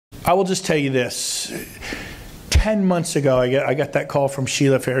I will just tell you this. 10 months ago, I got that call from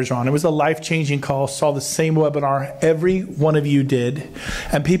Sheila Fairjon. It was a life-changing call. Saw the same webinar every one of you did.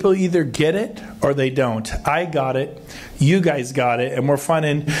 And people either get it or they don't. I got it. You guys got it. And we're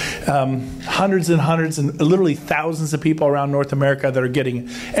finding hundreds and hundreds and literally thousands of people around North America that are getting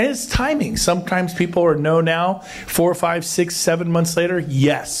it. And it's timing. Sometimes people are no now. 4, 5, 6, 7 months later,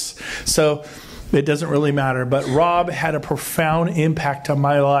 yes. So it doesn't really matter. But Rob had a profound impact on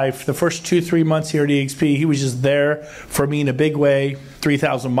my life. The first 2-3 months here at EXP, he was just there for me in a big way,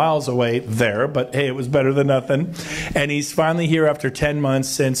 3,000 miles away there. But hey, it was better than nothing. And he's finally here after 10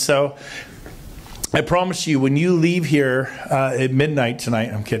 months. And so I promise you, when you leave here at midnight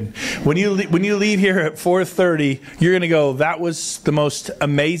tonight, I'm kidding. When you leave here at 4:30, you're going to go, that was the most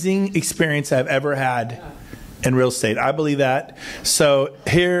amazing experience I've ever had in real estate. I believe that. So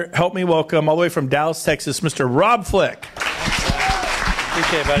here, help me welcome all the way from Dallas, Texas, Mr. Rob Flick.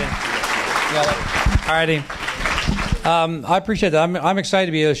 Appreciate it, buddy. All righty. I appreciate that. I'm excited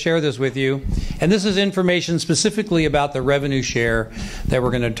to be able to share this with you. And this is information specifically about the revenue share that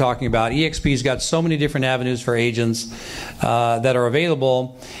we're going to be talking about. EXP's got so many different avenues for agents that are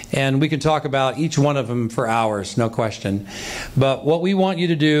available, and we can talk about each one of them for hours, no question. But what we want you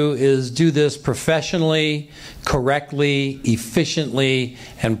to do is do this professionally, correctly, efficiently,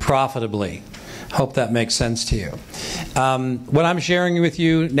 and profitably. Hope that makes sense to you. What I'm sharing with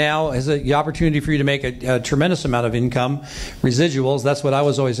you now is the opportunity for you to make a tremendous amount of income. Residuals, that's what I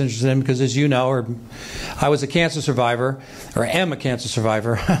was always interested in, because as you know, I was a cancer survivor, or am a cancer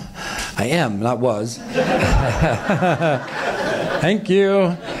survivor. I am, not was. Thank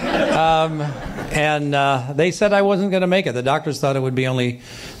you. And they said I wasn't going to make it. The doctors thought it would be only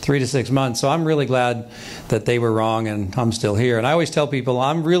 3 to 6 months. So I'm really glad that they were wrong and I'm still here. And I always tell people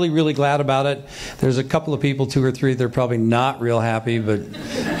I'm really, really glad about it. There's a couple of people, 2 or 3, they're probably not real happy, but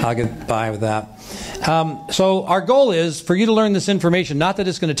I'll get by with that. So our goal is for you to learn this information, not that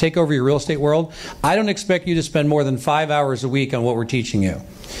it's going to take over your real estate world. I don't expect you to spend more than 5 hours a week on what we're teaching you.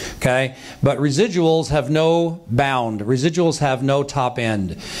 Okay? But residuals have no bound. Residuals have no top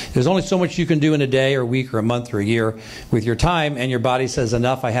end. There's only so much you can do in a day or a week or a month or a year with your time, and your body says,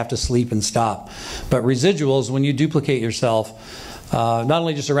 enough, I have to sleep and stop. But residuals, when you duplicate yourself, not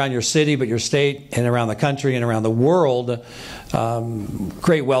only just around your city, but your state and around the country and around the world,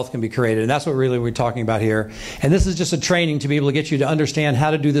 great wealth can be created. And that's what really we're talking about here. And this is just a training to be able to get you to understand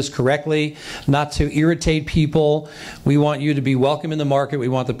how to do this correctly, not to irritate people. We want you to be welcome in the market. We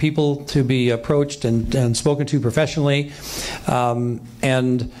want the people to be approached and spoken to professionally.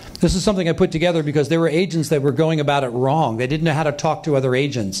 And this is something I put together because there were agents that were going about it wrong. They didn't know how to talk to other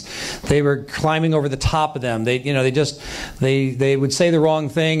agents. They were climbing over the top of them. They would say the wrong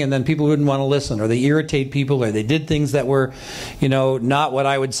thing and then people wouldn't want to listen, or they irritate people, or they did things that were, not what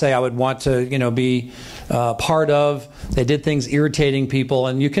I would say I would want to, be part of. They did things irritating people,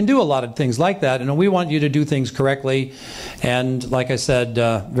 and you can do a lot of things like that, and we want you to do things correctly and, like I said,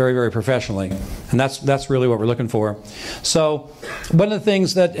 very, very professionally. And that's really what we're looking for. So one of the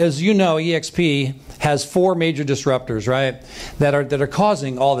things that, as you know, EXP has 4 major disruptors, right, that are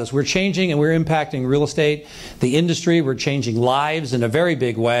causing all this. We're changing and we're impacting real estate, the industry. We're changing lives in a very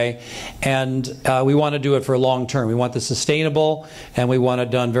big way, and we want to do it for a long term. We want this sustainable, and we want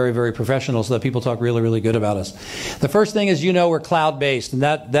it done very, very professional so that people talk really, really good about us. The first thing is, we're cloud-based, and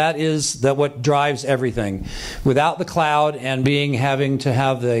that is what drives everything. Without the cloud and having to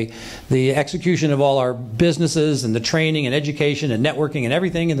have the execution of all our businesses and the training and education and networking and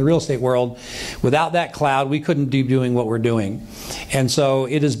everything in the real estate world, without that cloud, we couldn't be doing what we're doing. And so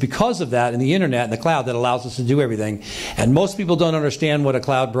it is because of that and the internet and the cloud that allows us to do everything. And most people don't understand what a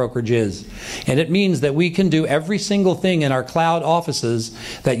cloud brokerage is. And it means that we can do every single thing in our cloud offices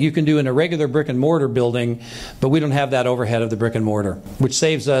that you can do in a regular brick and mortar building, but we don't have that overhead of the brick and mortar, which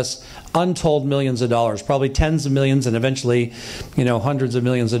saves us untold millions of dollars, probably tens of millions and eventually, hundreds of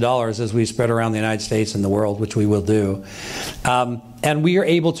millions of dollars as we spread around the United States and the world, which we will do. And we are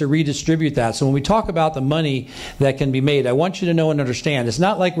able to redistribute that. So when we talk about the money that can be made, I want you to know and understand, it's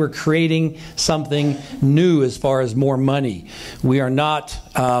not like we're creating something new as far as more money. We are not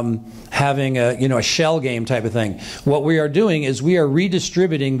having a shell game type of thing. What we are doing is we are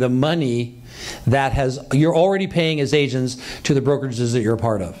redistributing the money that you're already paying as agents to the brokerages that you're a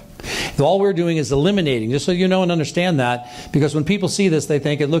part of. All we're doing is eliminating, just so you know and understand that, because when people see this, they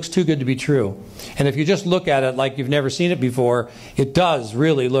think it looks too good to be true. And if you just look at it like you've never seen it before, it does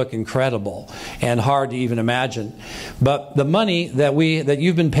really look incredible and hard to even imagine. But the money that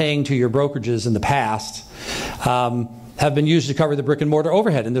you've been paying to your brokerages in the past have been used to cover the brick and mortar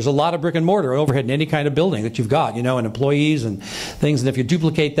overhead. And there's a lot of brick and mortar overhead in any kind of building that you've got, you know, and employees and things. And if you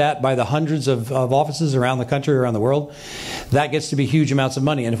duplicate that by the hundreds of offices around the country, around the world, that gets to be huge amounts of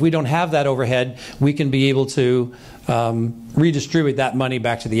money. And if we don't have that overhead, we can be able to redistribute that money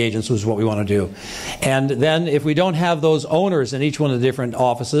back to the agents, which is what we want to do. And then if we don't have those owners in each one of the different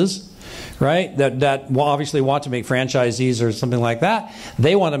offices, right, that obviously want to make franchisees or something like that,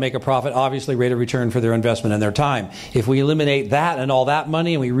 they want to make a profit, obviously rate of return for their investment and their time. If we eliminate that and all that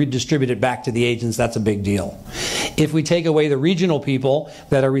money and we redistribute it back to the agents, that's a big deal. If we take away the regional people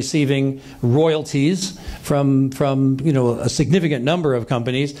that are receiving royalties from you know, a significant number of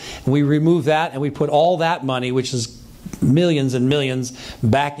companies, we remove that and we put all that money, which is millions and millions,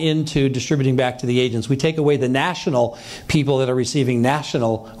 back into distributing back to the agents. We take away the national people that are receiving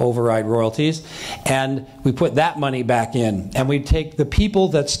national override royalties, and we put that money back in. And we take the people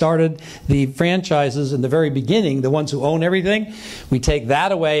that started the franchises in the very beginning, the ones who own everything, we take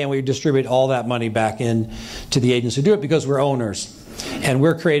that away and we distribute all that money back in to the agents who do it, because we're owners and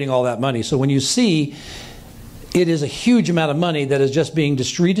we're creating all that money. So when you see, it is a huge amount of money that is just being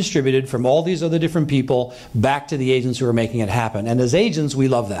redistributed from all these other different people back to the agents who are making it happen. And as agents, we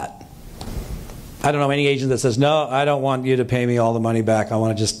love that. I don't know any agent that says, no, I don't want you to pay me all the money back. I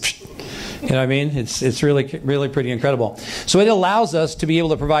want to just, you know what I mean? It's really pretty incredible. So it allows us to be able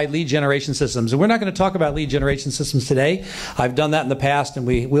to provide lead generation systems. And we're not going to talk about lead generation systems today. I've done that in the past, and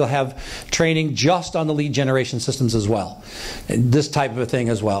we'll have training just on the lead generation systems as well. And this type of a thing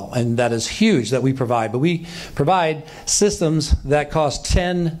as well. And that is huge that we provide. But we provide systems that cost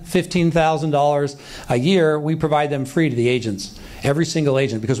 $10,000, $15,000 a year. We provide them free to the agents. Every single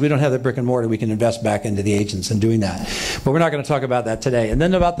agent, because we don't have the brick and mortar, we can invest back into the agents in doing that. But we're not going to talk about that today. And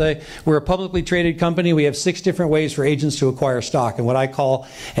then we're a publicly traded company. We have 6 different ways for agents to acquire stock, and what I call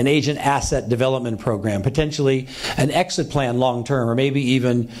an agent asset development program, potentially an exit plan long term, or maybe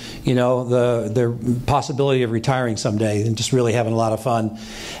even, you know, the possibility of retiring someday and just really having a lot of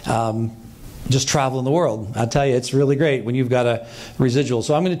fun. Just traveling the world. I'll tell you, it's really great when you've got a residual.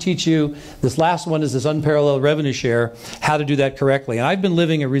 So I'm going to teach you, this last one is this unparalleled revenue share, how to do that correctly. And I've been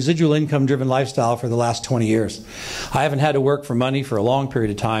living a residual income driven lifestyle for the last 20 years. I haven't had to work for money for a long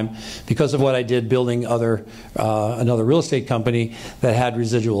period of time because of what I did building another real estate company that had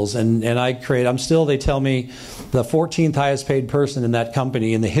residuals. And I'm still, they tell me, the 14th highest paid person in that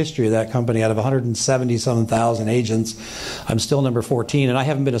company, in the history of that company, out of 170,000 agents. I'm still number 14, and I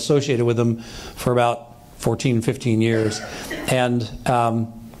haven't been associated with them for about 14, 15 years. And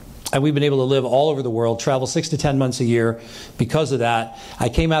we've been able to live all over the world, travel 6 to 10 months a year because of that. I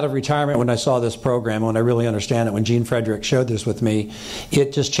came out of retirement when I saw this program, when I really understand it, when Gene Frederick showed this with me.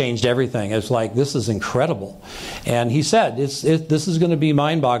 It just changed everything. It's like, this is incredible. And he said, this is going to be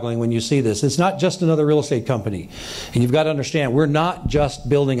mind-boggling when you see this. It's not just another real estate company. And you've got to understand, we're not just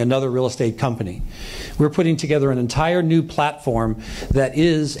building another real estate company. We're putting together an entire new platform that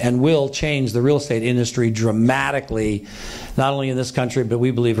is and will change the real estate industry dramatically, not only in this country, but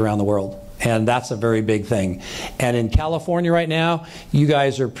we believe around the world. And that's a very big thing. And in California right now, you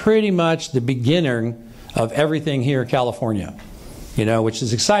guys are pretty much the beginner of everything here in California. You know, which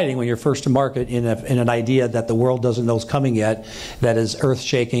is exciting when you're first to market in an idea that the world doesn't know is coming yet, that is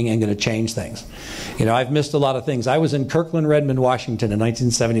earth-shaking and going to change things. You know, I've missed a lot of things. I was in Kirkland, Redmond, Washington in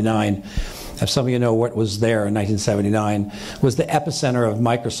 1979. If some of you know what was there in 1979, was the epicenter of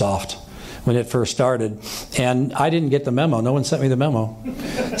Microsoft when it first started. And I didn't get the memo. No one sent me the memo.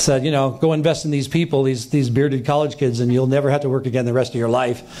 Said, you know, go invest in these people, these bearded college kids, and you'll never have to work again the rest of your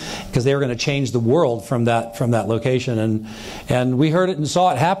life, because they were going to change the world from that location. And we heard it and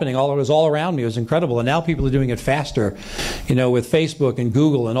saw it happening. It was all around me. It was incredible. And now people are doing it faster, you know, with Facebook and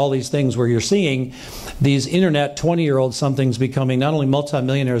Google and all these things, where you're seeing these internet 20-year-old somethings becoming not only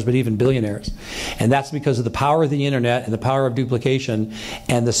multimillionaires but even billionaires. And that's because of the power of the internet and the power of duplication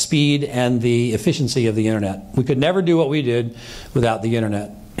and the speed and the efficiency of the internet. We could never do what we did without the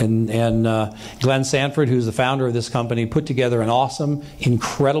internet. And Glenn Sanford, who's the founder of this company, put together an awesome,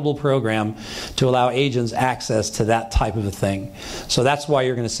 incredible program to allow agents access to that type of a thing. So that's why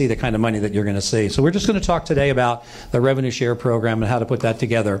you're going to see the kind of money that you're going to see. So we're just going to talk today about the revenue share program and how to put that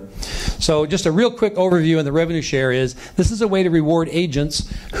together. So just a real quick overview in the revenue share is, this is a way to reward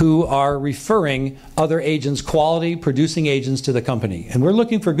agents who are referring other agents, quality producing agents, to the company. And we're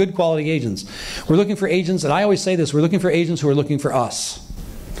looking for good quality agents. We're looking for agents, and I always say this, we're looking for agents who are looking for us.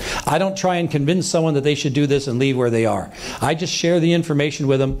 I don't try and convince someone that they should do this and leave where they are. I just share the information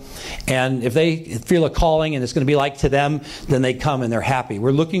with them, and if they feel a calling and it's going to be like to them, then they come and they're happy.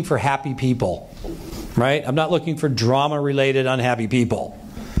 We're looking for happy people, right? I'm not looking for drama-related unhappy people.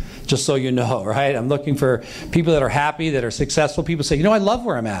 just so you know, right? I'm looking for people that are happy, that are successful. People say, you know, I love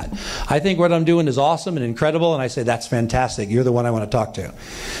where I'm at. I think what I'm doing is awesome and incredible. And I say, that's fantastic. You're the one I want to talk to.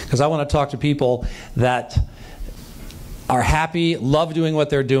 Because I want to talk to people that are happy, love doing what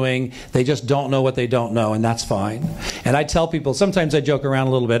they're doing. They just don't know what they don't know, and that's fine. And I tell people, sometimes I joke around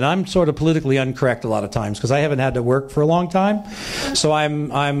a little bit, and I'm sort of politically incorrect a lot of times because I haven't had to work for a long time. So I'm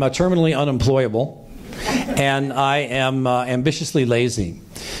terminally unemployable, and I am ambitiously lazy,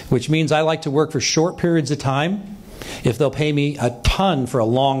 which means I like to work for short periods of time if they'll pay me a ton for a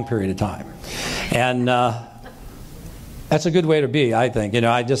long period of time. And that's a good way to be, I think. You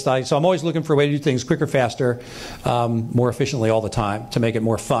know, so I'm always looking for a way to do things quicker, faster, more efficiently all the time to make it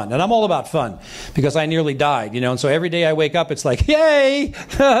more fun. And I'm all about fun because I nearly died, you know. And so every day I wake up, it's like, yay,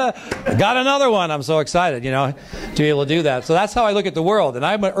 I got another one. I'm so excited, you know, to be able to do that. So that's how I look at the world. And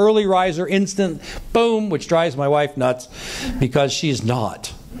I'm an early riser, instant, boom, which drives my wife nuts because she's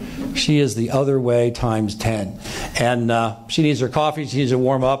not. She is the other way times 10. And she needs her coffee. She needs to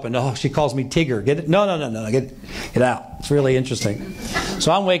warm up. And she calls me Tigger. Get it? No. Get out. It's really interesting.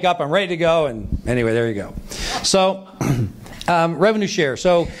 So I wake up. I'm ready to go. And anyway, there you go. So revenue share.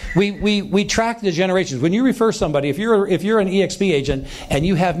 So we track the generations. When you refer somebody, if you're an EXP agent and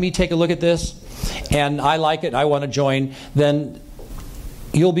you have me take a look at this, and I like it, I want to join, then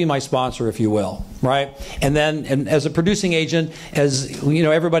you'll be my sponsor, if you will, right? And then, and as a producing agent, as you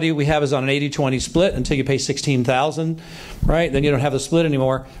know, everybody we have is on an 80-20 split until you pay $16,000, right? Then you don't have the split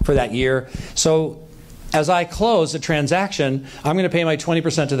anymore for that year. So as I close the transaction, I'm going to pay my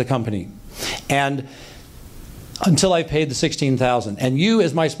 20% to the company, and until I've paid the $16,000. And you,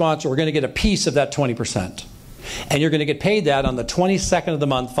 as my sponsor, are going to get a piece of that 20%. And you're going to get paid that on the 22nd of the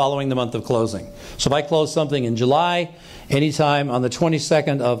month following the month of closing. So if I close something in July, anytime on the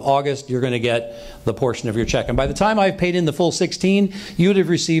 22nd of August, you're going to get the portion of your check. And by the time I've paid in the full 16, you would have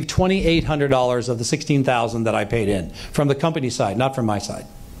received $2,800 of the $16,000 that I paid in from the company side, not from my side,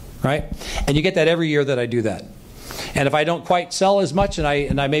 right? And you get that every year that I do that. And if I don't quite sell as much and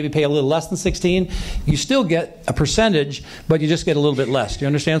I maybe pay a little less than 16, you still get a percentage, but you just get a little bit less. Do you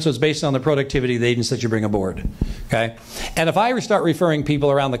understand? So it's based on the productivity of the agents that you bring aboard. Okay? And if I start referring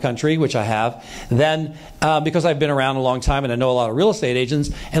people around the country, which I have, then because I've been around a long time and I know a lot of real estate agents,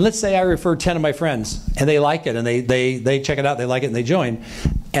 and let's say I refer 10 of my friends and they like it and they check it out, they like it and they join,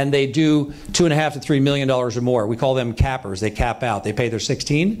 and they do $2.5 to $3 million or more. We call them cappers. They cap out. They pay their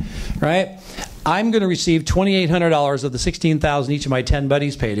 16, right? I'm going to receive $2,800 of the $16,000 each of my 10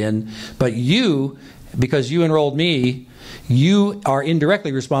 buddies paid in, but you, because you enrolled me, you are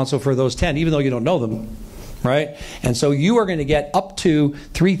indirectly responsible for those 10, even though you don't know them, right? And so you are going to get up to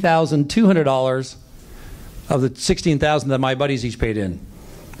 $3,200 of the $16,000 that my buddies each paid in,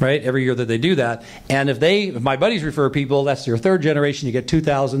 right? Every year that they do that. And if my buddies refer people, that's your third generation, you get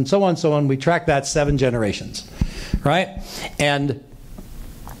 $2,000, so on, so on. We track that 7 generations, right? And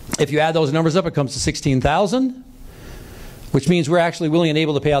if you add those numbers up, it comes to $16,000, which means we're actually willing and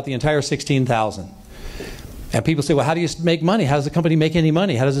able to pay out the entire $16,000. And people say, well, how do you make money? How does the company make any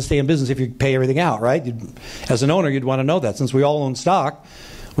money? How does it stay in business if you pay everything out, right? As an owner, you'd want to know that. Since we all own stock,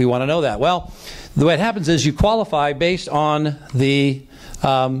 we want to know that. Well, the way it happens is you qualify based on the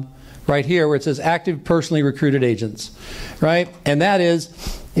right here where it says active personally recruited agents, right? And that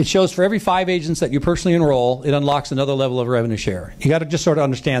is, it shows for every 5 agents that you personally enroll, it unlocks another level of revenue share. You got to just sort of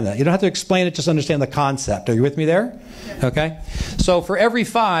understand that. You don't have to explain it, just understand the concept. Are you with me there? Okay. So for every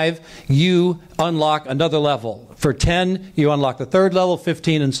 5, you unlock another level. For 10, you unlock the 3rd level,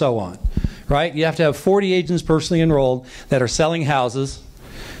 15, and so on. Right? You have to have 40 agents personally enrolled that are selling houses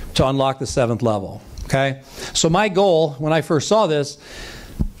to unlock the 7th level. Okay. So my goal, when I first saw this,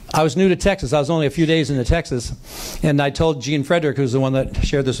 I was new to Texas. I was only a few days into Texas. And I told Gene Frederick, who's the one that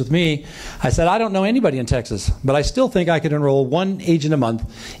shared this with me, I said, I don't know anybody in Texas, but I still think I could enroll 1 agent a month,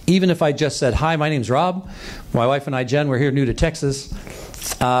 even if I just said, hi, my name's Rob. My wife and I, Jen, we're here new to Texas.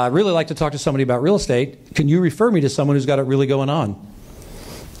 I'd really like to talk to somebody about real estate. Can you refer me to someone who's got it really going on?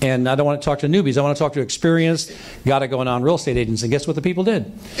 And I don't want to talk to newbies. I want to talk to experienced, got it going on real estate agents. And guess what the people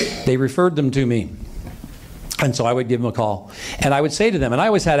did? They referred them to me. And so I would give them a call. And I would say to them, and I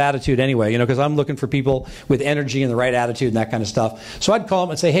always had attitude anyway, you know, because I'm looking for people with energy and the right attitude and that kind of stuff. So I'd call them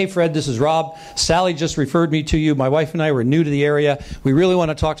and say, hey, Fred, this is Rob. Sally just referred me to you. My wife and I were new to the area. We really want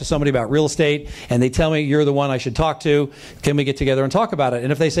to talk to somebody about real estate. And they tell me you're the one I should talk to. Can we get together and talk about it?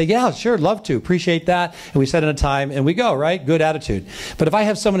 And if they say, yeah, sure, love to, appreciate that. And we set in a time and we go, right? Good attitude. But if I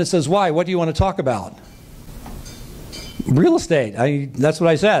have someone that says, why? What do you want to talk about? Real estate. That's what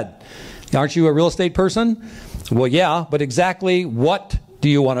I said. Aren't you a real estate person? Well, yeah, but exactly what do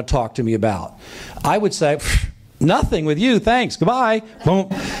you want to talk to me about? I would say, Nothing with you, thanks, goodbye, boom,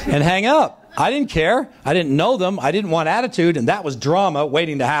 and hang up. I didn't care. I didn't know them. I didn't want attitude, and that was drama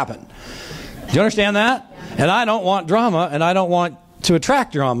waiting to happen. Do you understand that? And I don't want drama, and I don't want to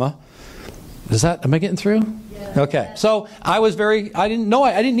attract drama. Am I getting through? Okay. So I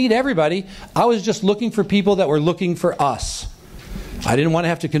didn't need everybody. I was just looking for people that were looking for us. I didn't want to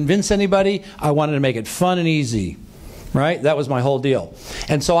have to convince anybody. I wanted to make it fun and easy. Right? That was my whole deal.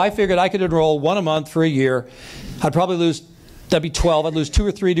 And so I figured I could enroll one a month for a year. I'd probably lose, that'd be 12. I'd lose 2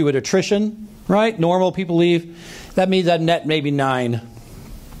 or 3 to an attrition. Right? Normal people leave. That means I'd net maybe 9.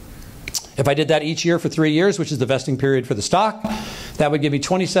 If I did that each year for 3 years, which is the vesting period for the stock, that would give me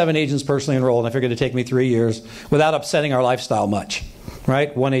 27 agents personally enrolled. And I figured it'd take me 3 years without upsetting our lifestyle much.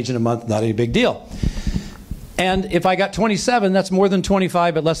 Right? 1 agent a month, not a big deal. And if I got 27, that's more than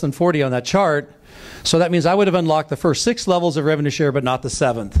 25, but less than 40 on that chart. So that means I would have unlocked the first 6 levels of revenue share, but not the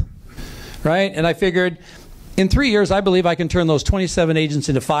 7th. Right? And I figured in 3 years, I believe I can turn those 27 agents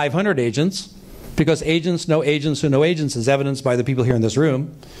into 500 agents, because agents know agents who know agents, is evidenced by the people here in this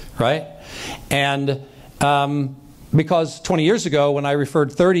room. Right? And because 20 years ago, when I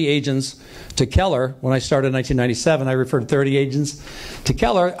referred 30 agents to Keller, when I started in 1997, I referred 30 agents to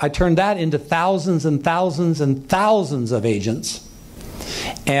Keller. I turned that into thousands and thousands and thousands of agents.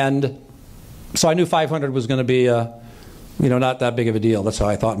 And so I knew 500 was going to be, not that big of a deal. That's how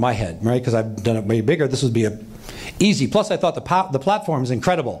I thought in my head, right? Because I've done it way bigger. This would be easy. Plus, I thought the platform is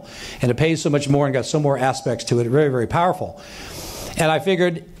incredible, and it pays so much more and got so more aspects to it. Very, very powerful. And I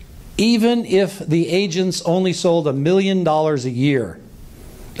figured, even if the agents only sold $1 million a year,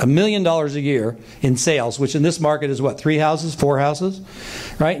 $1 million a year in sales, which in this market is what, 3 houses, 4 houses,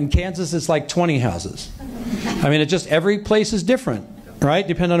 right? In Kansas, it's like 20 houses. I mean, every place is different. Right?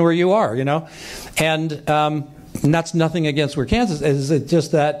 Depending on where you are, And that's nothing against where Kansas is. It's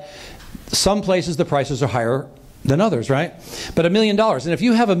just that some places the prices are higher than others, right? But $1 million. And if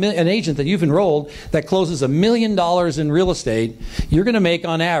you have an agent that you've enrolled that closes $1 million in real estate, you're going to make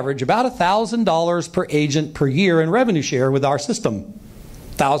on average about $1,000 per agent per year in revenue share with our system.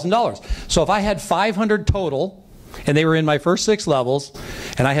 $1,000. So if I had 500 total, and they were in my first 6 levels,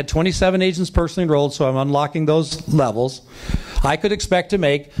 and I had 27 agents personally enrolled, so I'm unlocking those levels, I could expect to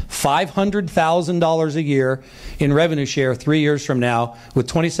make $500,000 a year in revenue share 3 years from now with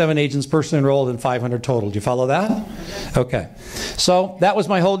 27 agents personally enrolled and 500 total. Do you follow that? Okay. So that was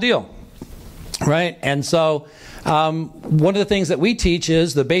my whole deal. Right? And so one of the things that we teach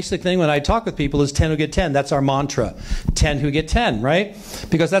is, the basic thing when I talk with people is 10 who get 10. That's our mantra. 10 who get 10, right?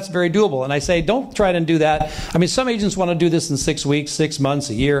 Because that's very doable. And I say, don't try to do that. I mean, some agents want to do this in 6 weeks, 6 months,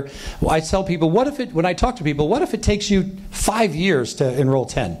 a year. Well, I tell people, when I talk to people, what if it takes you 5 years to enroll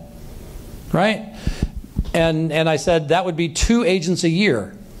 10? Right? And I said, that would be 2 agents a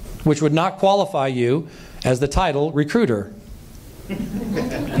year, which would not qualify you as the title recruiter.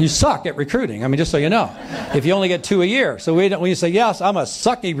 You suck at recruiting. I mean, just so you know, if you only get 2 a year. So when you say, yes, I'm a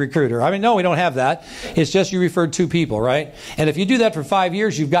sucky recruiter. I mean, no, we don't have that. It's just you referred 2 people, right? And if you do that for 5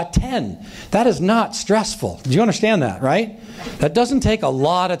 years, you've got 10. That is not stressful. Do you understand that, right? That doesn't take a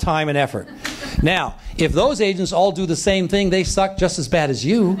lot of time and effort. Now, if those agents all do the same thing, they suck just as bad as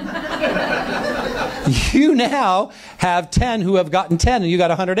you. You now have 10 who have gotten 10, and you got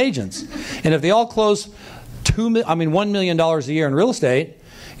 100 agents. And if they all close $1 million a year in real estate,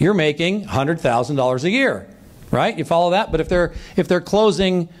 you're making $100,000 a year, right? You follow that? But if they're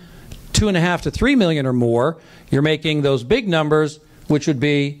closing $2.5 to $3 million or more, you're making those big numbers, which would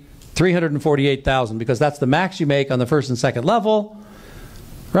be $348,000, because that's the max you make on the first and second level,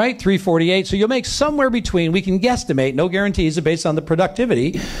 right? $348. So you'll make somewhere between, we can guesstimate, no guarantees, based on the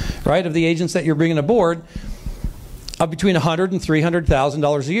productivity, right, of the agents that you're bringing aboard, of between $100,000 and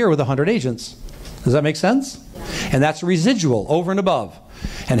 $300,000 a year with 100 agents. Does that make sense? And that's residual, over and above.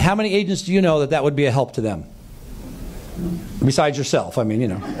 And how many agents do you know that would be a help to them? Besides yourself, I mean,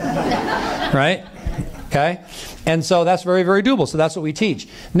 right? Okay? And so that's very, very doable. So that's what we teach.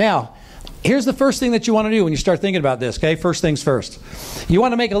 Now, here's the first thing that you want to do when you start thinking about this, okay? First things first. You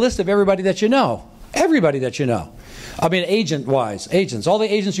want to make a list of everybody that you know. Everybody that you know. I mean, agent-wise, agents. All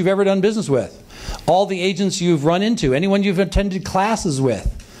the agents you've ever done business with. All the agents you've run into. Anyone you've attended classes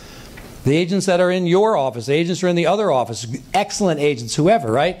with. The agents that are in your office, the agents who are in the other office, excellent agents,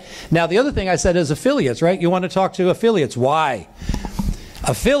 whoever, right? Now, the other thing I said is affiliates, right? You want to talk to affiliates. Why?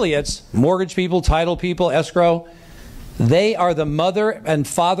 Affiliates, mortgage people, title people, escrow, they are the mother and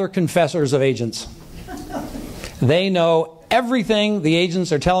father confessors of agents. They know everything the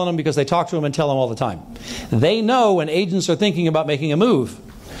agents are telling them because they talk to them and tell them all the time. They know when agents are thinking about making a move.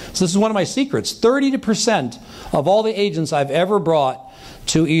 So this is one of my secrets. 30% of all the agents I've ever brought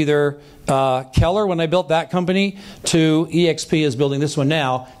to either Keller when I built that company, to EXP is building this one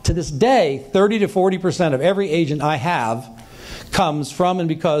now. To this day, 30 to 40% of every agent I have comes from and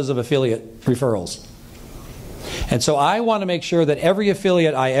because of affiliate referrals. And so I want to make sure that every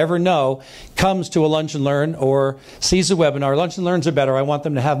affiliate I ever know comes to a Lunch and Learn or sees a webinar. Lunch and Learns are better. I want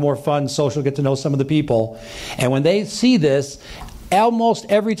them to have more fun, social, get to know some of the people. And when they see this, almost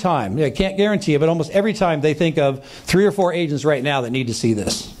every time, I can't guarantee it, but almost every time they think of 3 or 4 agents right now that need to see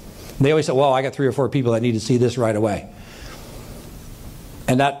this. They always say, well, I got 3 or 4 people that need to see this right away.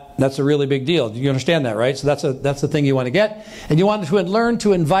 And that's a really big deal. You understand that, right? So that's the thing you want to get. And you want to learn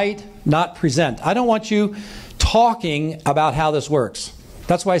to invite, not present. I don't want you talking about how this works.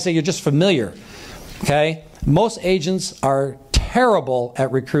 That's why I say you're just familiar. Okay? Most agents are terrible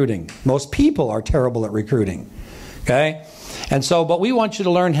at recruiting. Most people are terrible at recruiting. Okay? And so, but we want you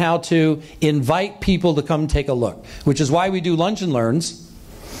to learn how to invite people to come take a look, which is why we do Lunch and Learns,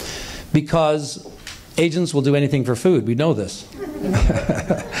 because agents will do anything for food. We know this.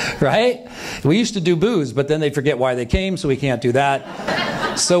 Right? We used to do booze, but then they forget why they came, so we can't do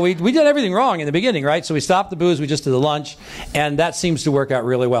that. So we did everything wrong in the beginning, right? So we stopped the booze, we just did the lunch, and that seems to work out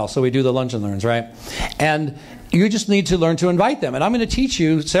really well. So we do the Lunch and Learns, right? And you just need to learn to invite them. And I'm going to teach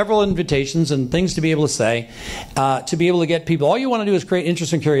you several invitations and things to be able to say, to be able to get people. All you want to do is create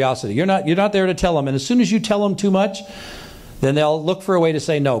interest and curiosity. You're not there to tell them. And as soon as you tell them too much, then they'll look for a way to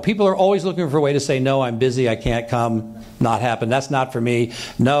say no. People are always looking for a way to say no. I'm busy. I can't come. Not happen. That's not for me.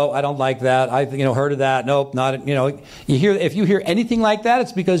 No, I don't like that. I've heard of that. Nope, not. If you hear anything like that,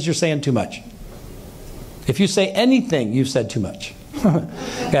 it's because you're saying too much. If you say anything, you've said too much.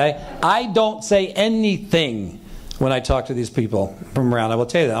 Okay? I don't say anything when I talk to these people from around. I will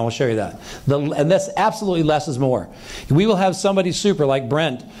tell you that. I will show you that. And that's absolutely less is more. We will have somebody super like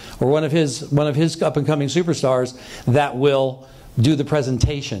Brent or one of his up and coming superstars that will do the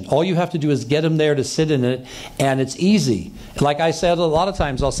presentation. All you have to do is get them there to sit in it, and it's easy. Like I said, a lot of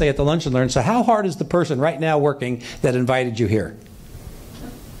times I'll say at the Lunch and Learn, so how hard is the person right now working that invited you here?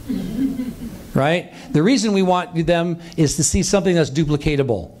 Right? The reason we want them is to see something that's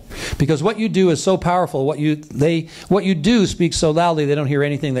duplicatable. Because what you do is so powerful, what you do speaks so loudly they don't hear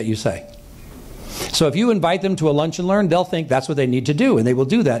anything that you say. So if you invite them to a Lunch and Learn, they'll think that's what they need to do, and they will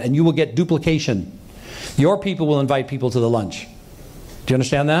do that, and you will get duplication. Your people will invite people to the lunch. Do you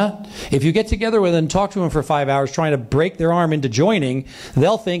understand that? If you get together with them and talk to them for 5 hours trying to break their arm into joining,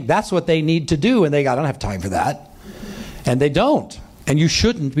 they'll think that's what they need to do, and I don't have time for that. And they don't. And you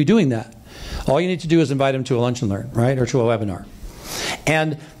shouldn't be doing that. All you need to do is invite them to a Lunch and Learn, right? Or to a webinar.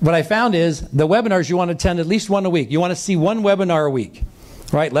 And what I found is the webinars you want to attend at least one a week. You want to see one webinar a week.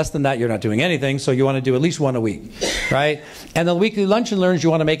 Right? Less than that, you're not doing anything, so you want to do at least one a week, right? And the weekly Lunch and Learns, you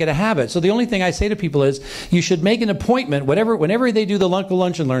want to make it a habit. So the only thing I say to people is you should make an appointment whenever they do the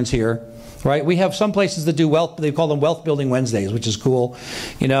Lunch and Learns here, right? We have some places that do wealth, they call them Wealth Building Wednesdays, which is cool.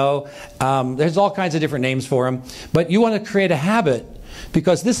 There's all kinds of different names for them. But you want to create a habit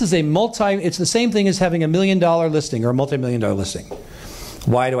because this is it's the same thing as having $1 million listing or a multi-million-dollar listing.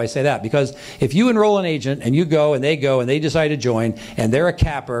 Why do I say that? Because if you enroll an agent and you go and they decide to join and they're a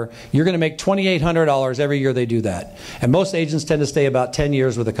capper, you're going to make $2,800 every year they do that. And most agents tend to stay about 10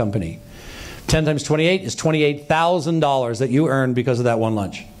 years with a company. 10 times 28 is $28,000 that you earn because of that one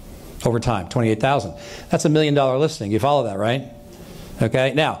lunch over time. $28,000. That's $1 million listing. You follow that, right?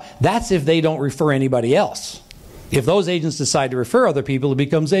 Okay. Now, that's if they don't refer anybody else. If those agents decide to refer other people, it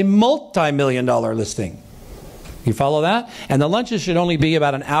becomes a multi-million-dollar listing. You follow that? And the lunches should only be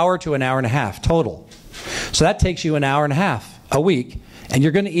about an hour to an hour and a half total. So that takes you an hour and a half a week, and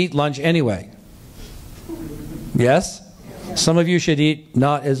you're going to eat lunch anyway. Yes? Some of you should eat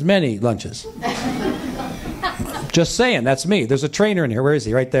not as many lunches. Just saying, that's me. There's a trainer in here. Where is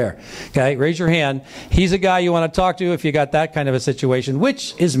he? Right there. Okay, raise your hand. He's a guy you want to talk to if you got that kind of a situation,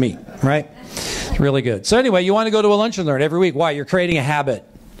 which is me, right? It's really good. So anyway, you want to go to a Lunch and Learn every week. Why? You're creating a habit.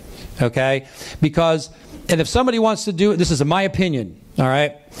 Okay? And if somebody wants to do it, this is my opinion, all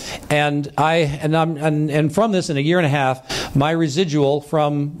right? And from this, in a year and a half, my residual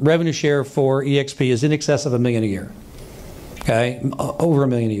from revenue share for EXP is in excess of $1 million a year. Okay, over $1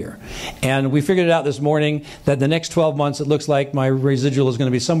 million a year. And we figured it out this morning that the next 12 months, it looks like my residual is going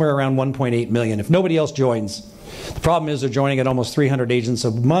to be somewhere around $1.8 million if nobody else joins. The problem is they're joining at almost 300 agents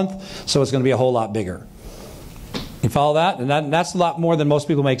a month, so it's going to be a whole lot bigger. You follow that? And that's a lot more than most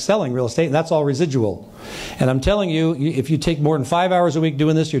people make selling real estate, and that's all residual. And I'm telling you, if you take more than 5 hours a week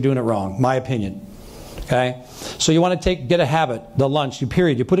doing this, you're doing it wrong, my opinion. Okay? So you want to get a habit, the lunch, you put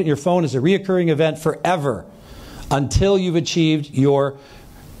it in your phone as a reoccurring event forever until you've achieved your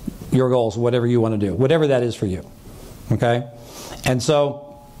goals, whatever you want to do, whatever that is for you. Okay? And so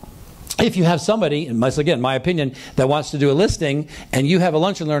if you have somebody, and again, my opinion, that wants to do a listing, and you have a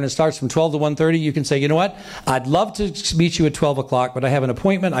lunch and learn that starts from 12 to 1:30, you can say, you know what, I'd love to meet you at 12 o'clock, but I have an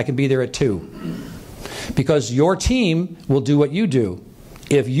appointment, I can be there at 2. Because your team will do what you do.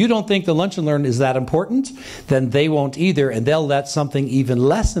 If you don't think the lunch and learn is that important, then they won't either, and they'll let something even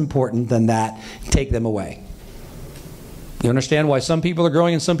less important than that take them away. You understand why some people are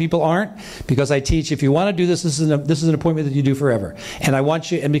growing and some people aren't? Because I teach, if you want to do this, this is an appointment that you do forever. And I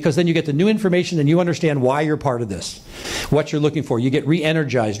want you, and because then you get the new information and you understand why you're part of this, what you're looking for. You get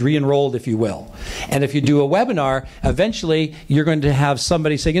re-energized, re-enrolled, if you will. And if you do a webinar, eventually you're going to have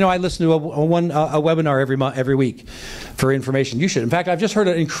somebody say, you know, I listen to a webinar every week for information. You should. In fact, I've just heard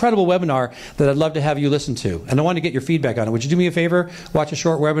an incredible webinar that I'd love to have you listen to. And I want to get your feedback on it. Would you do me a favor? Watch a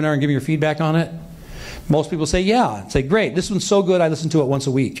short webinar and give me your feedback on it? Most people say, yeah. Say, great, this one's so good I listen to it once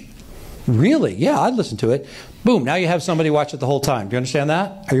a week. Really? Yeah, I'd listen to it. Boom, now you have somebody watch it the whole time. Do you understand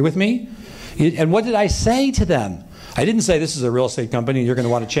that? Are you with me? And what did I say to them? I didn't say this is a real estate company and you're going to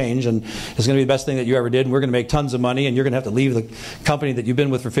want to change and it's going to be the best thing that you ever did and we're going to make tons of money and you're going to have to leave the company that you've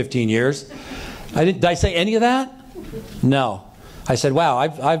been with for 15 years. Did I say any of that? No. I said, wow,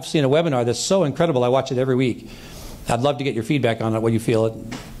 I've seen a webinar that's so incredible, I watch it every week. I'd love to get your feedback on it, what you feel.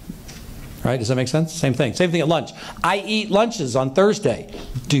 Right? Does that make sense? Same thing. Same thing at lunch. I eat lunches on Thursday.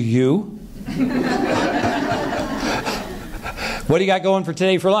 Do you? What do you got going for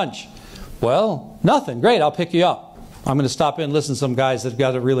today for lunch? Well, nothing. Great. I'll pick you up. I'm going to stop in and listen to some guys that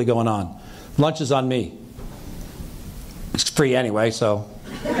got it really going on. Lunch is on me. It's free anyway, so.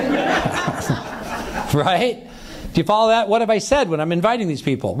 Right? Do you follow that? What have I said when I'm inviting these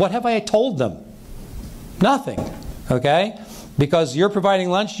people? What have I told them? Nothing. Okay? Because you're providing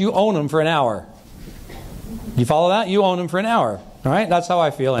lunch, you own them for an hour. You follow that? You own them for an hour. All right? That's how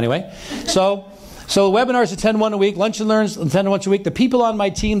I feel anyway. So webinars attend one a week, lunch and learns attend once a week. The people on my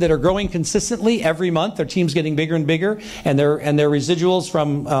team that are growing consistently every month, their team's getting bigger and bigger, and their residuals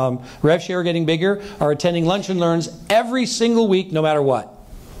from RevShare getting bigger, are attending lunch and learns every single week, no matter what.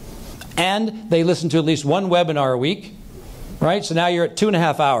 And they listen to at least one webinar a week. Right? So now you're at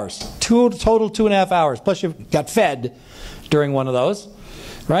 2.5 hours. Total 2.5 hours. Plus you've got fed during one of those,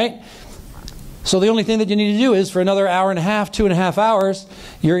 right? So the only thing that you need to do is for another hour and a half, 2.5 hours,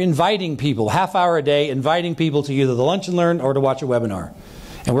 you're inviting people, half hour a day, inviting people to either the lunch and learn or to watch a webinar.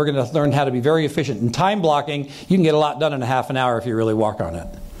 And we're going to learn how to be very efficient. In time blocking, you can get a lot done in a half an hour if you really work on it.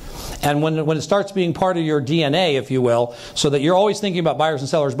 And when it starts being part of your DNA, if you will, so that you're always thinking about buyers and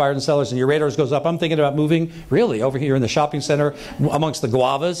sellers, and your radars goes up. I'm thinking about moving, really, over here in the shopping center amongst the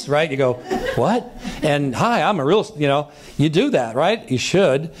guavas, right? You go, what? And hi, I'm a real, you do that, right? You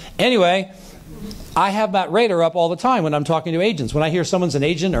should. Anyway, I have that radar up all the time when I'm talking to agents. When I hear someone's an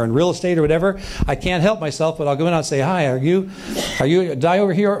agent or in real estate or whatever, I can't help myself, but I'll go in and say, hi, are you die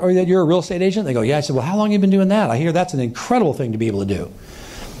over here, or you're a real estate agent? They go, yeah. I said, well, how long have you been doing that? I hear that's an incredible thing to be able to do.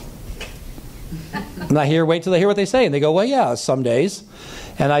 And wait till they hear what they say. And they go, well, yeah, some days.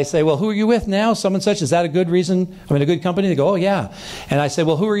 And I say, well, who are you with now? Someone such, is that a good reason? I mean, a good company? They go, oh, yeah. And I say,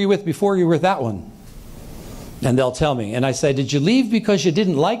 well, who are you with before you were with that one? And they'll tell me. And I say, did you leave because you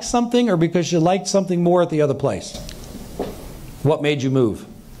didn't like something or because you liked something more at the other place? What made you move?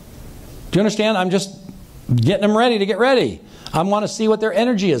 Do you understand? I'm just getting them ready to get ready. I want to see what their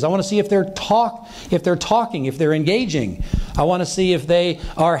energy is. I want to see if they're talking, if they're engaging. I want to see if they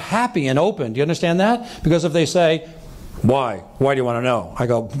are happy and open. Do you understand that? Because if they say, why? Why do you want to know? I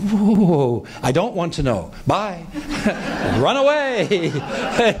go, whoa, I don't want to know. Bye. Run away.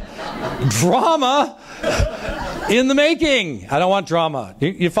 Drama in the making. I don't want drama.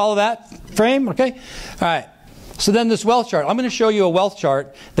 You follow that frame? Okay? All right. So then this wealth chart. I'm going to show you a wealth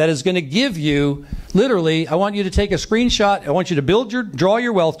chart that is going to give you, literally, I want you to take a screenshot. I want you to draw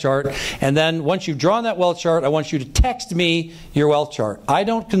your wealth chart. And then once you've drawn that wealth chart, I want you to text me your wealth chart. I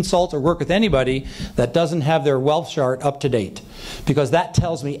don't consult or work with anybody that doesn't have their wealth chart up to date, because that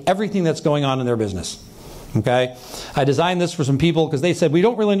tells me everything that's going on in their business. Okay? I designed this for some people because they said, we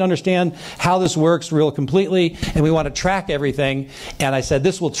don't really understand how this works real completely, and we want to track everything. And I said,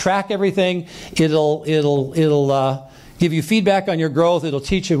 this will track everything. It'll give you feedback on your growth. It'll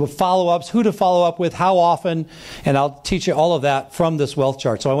teach you follow-ups, who to follow up with, how often, and I'll teach you all of that from this wealth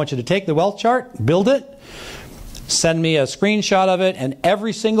chart. So I want you to take the wealth chart, build it, send me a screenshot of it, and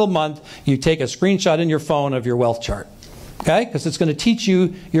every single month you take a screenshot in your phone of your wealth chart. Okay? Because it's going to teach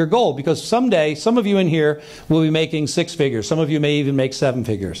you your goal. Because someday, some of you in here will be making 6 figures. Some of you may even make 7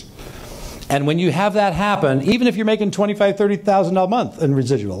 figures. And when you have that happen, even if you're making $25,000, $30,000 a month in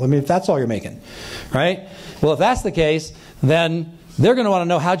residual, I mean, if that's all you're making, right? Well, if that's the case, then they're going to want to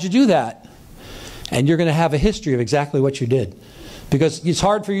know, how'd you do that? And you're going to have a history of exactly what you did. Because it's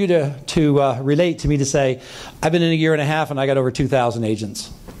hard for you to relate to me to say, I've been in a year and a half and I got over 2,000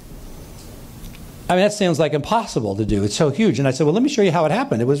 agents. I mean, that sounds like impossible to do. It's so huge. And I said, well, let me show you how it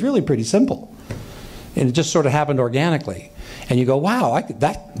happened. It was really pretty simple. And it just sort of happened organically. And you go, wow,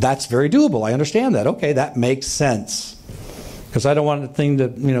 that's very doable. I understand that. Okay, that makes sense. Because I don't want a thing to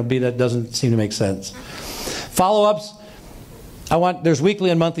be that doesn't seem to make sense. Follow-ups. There's weekly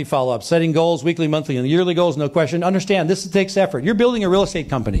and monthly follow-ups. Setting goals, weekly, monthly, and yearly goals, no question. Understand, this takes effort. You're building a real estate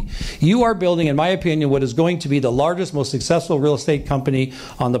company. You are building, in my opinion, what is going to be the largest, most successful real estate company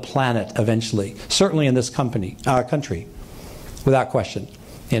on the planet eventually. Certainly in this country, without question,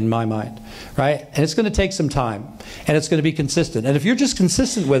 in my mind. Right? And it's going to take some time. And it's going to be consistent. And if you're just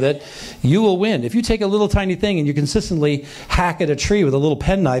consistent with it, you will win. If you take a little tiny thing and you consistently hack at a tree with a little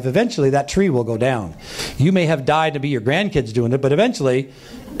penknife, eventually that tree will go down. You may have died to be your grandkids doing it, but eventually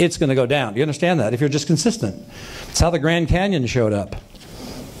it's going to go down. You understand that? If you're just consistent. It's how the Grand Canyon showed up.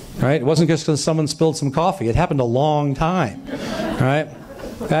 Right? It wasn't just because someone spilled some coffee. It happened a long time. Right?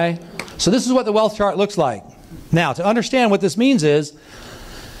 Okay? So this is what the wealth chart looks like. Now, to understand what this means is,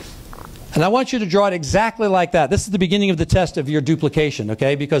 and I want you to draw it exactly like that. This is the beginning of the test of your duplication,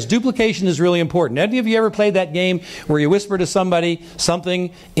 okay? Because duplication is really important. Any of you ever played that game where you whisper to somebody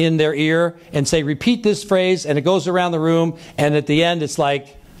something in their ear and say, repeat this phrase, and it goes around the room, and at the end it's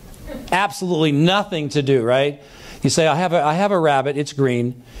like absolutely nothing to do, right? You say, I have a rabbit, it's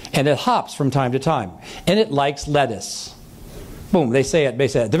green, and it hops from time to time, and it likes lettuce. Boom, they say it.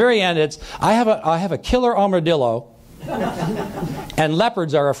 At the very end, it's, I have a killer armadillo, and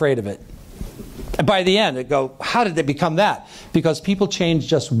leopards are afraid of it. And by the end, it go, how did they become that? Because people change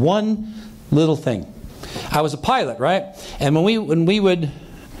just one little thing. I was a pilot, right? And when we would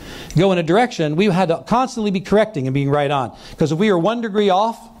go in a direction, we had to constantly be correcting and being right on. Because if we were 1 degree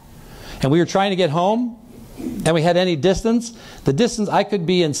off and we were trying to get home and we had any distance, the distance, I could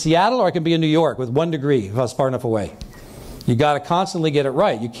be in Seattle or I could be in New York with 1 degree if I was far enough away. You got to constantly get it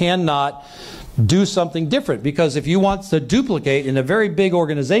right. You cannot do something different, because if you want to duplicate in a very big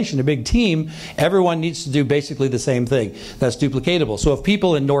organization, a big team, everyone needs to do basically the same thing. That's duplicatable. So if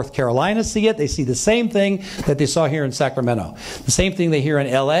people in North Carolina see it, they see the same thing that they saw here in Sacramento. The same thing they hear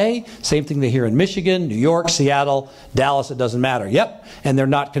in LA, same thing they hear in Michigan, New York, Seattle, Dallas, it doesn't matter. Yep, and they're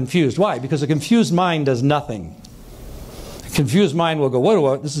not confused. Why? Because a confused mind does nothing. A confused mind will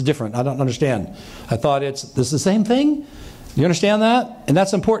go, this is different, I don't understand. I thought this is the same thing? You understand that? And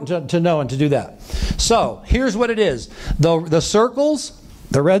that's important to know and to do that. So here's what it is. The circles,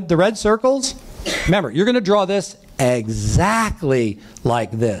 the red circles, remember, you're going to draw this exactly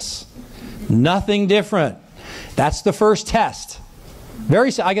like this. Nothing different. That's the first test.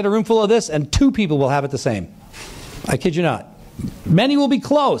 I get a room full of this and 2 people will have it the same. I kid you not. Many will be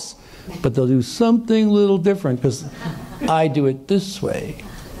close, but they'll do something a little different because I do it this way.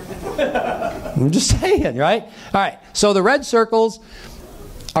 I'm just saying, right? All right, so the red circles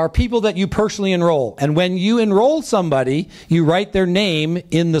are people that you personally enroll. And when you enroll somebody, you write their name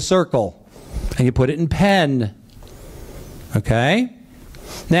in the circle. And you put it in pen. Okay?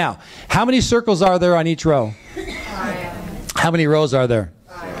 Now, how many circles are there on each row? 5. How many rows are there?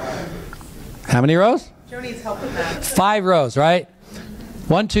 5. How many rows? Joe needs help with that. 5 rows, right?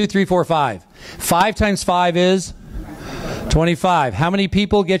 1, 2, 3, 4, 5. 5 times 5 is 25. How many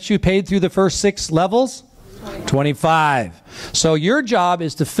people get you paid through the first 6 levels? 25. So your job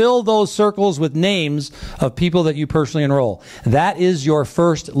is to fill those circles with names of people that you personally enroll. That is your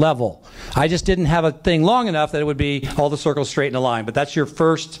first level. I just didn't have a thing long enough that it would be all the circles straight in a line, but that's your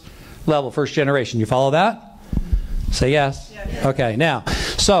first level, first generation. You follow that? Say yes. Yes. Okay, now,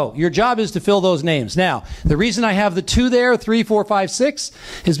 so your job is to fill those names. Now, the reason I have the 2 there, 3, 4, 5, 6,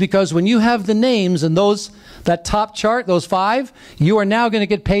 is because when you have the names and that top chart, those 5, you are now going to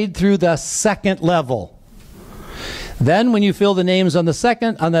get paid through the second level. Then when you fill the names on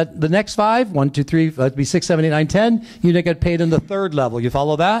the next 5, 1, 2, 3, that'd be 6, 7, 8, 9, 10, you get paid in the third level. You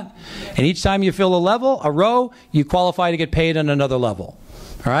follow that? And each time you fill a row, you qualify to get paid on another level.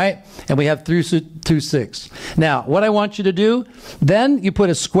 All right? And we have through 6. Now, what I want you to do, then you put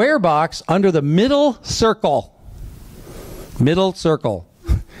a square box under the middle circle. Middle circle.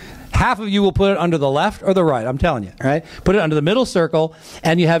 Half of you will put it under the left or the right. I'm telling you. All right? Put it under the middle circle,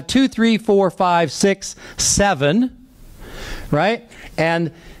 and you have 2, 3, 4, 5, 6, 7. Right?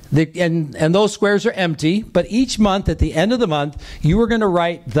 And those squares are empty, but each month, at the end of the month, you are going to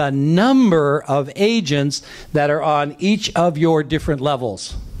write the number of agents that are on each of your different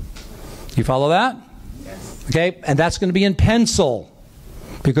levels. You follow that? Yes. Okay, and that's going to be in pencil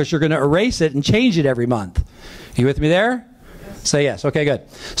because you're going to erase it and change it every month. You with me there? Yes. Say yes. Okay, good.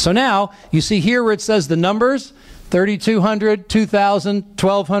 So now, you see here where it says the numbers, $3,200, $2,000,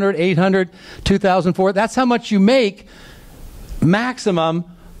 $1,200, $800, $2,400. That's how much you make maximum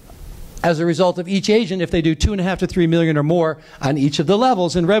as a result of each agent if they do $2.5 to $3 million or more on each of the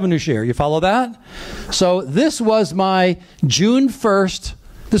levels in revenue share. You follow that? So this was my June 1st.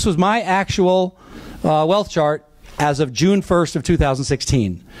 This was my actual wealth chart as of June 1st of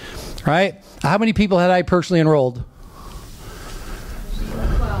 2016. Right? How many people had I personally enrolled?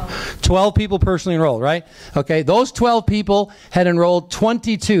 12 people personally enrolled, right? Okay, those 12 people had enrolled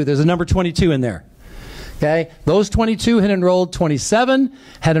 22. There's a number 22 in there. Okay, those 22 had enrolled 27,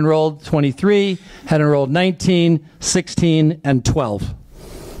 had enrolled 23, had enrolled 19, 16, and 12.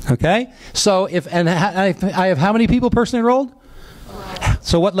 Okay, so I have how many people personally enrolled?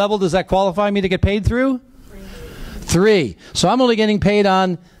 So what level does that qualify me to get paid through? 3. So I'm only getting paid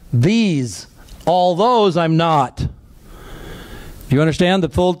on these. All those I'm not. You understand the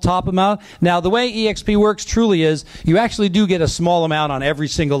full top amount? Now, the way EXP works truly is you actually do get a small amount on every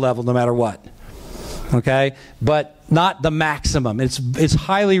single level no matter what. Okay? But not the maximum. It's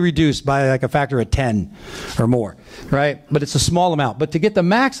highly reduced by like a factor of 10 or more. Right? But it's a small amount. But to get the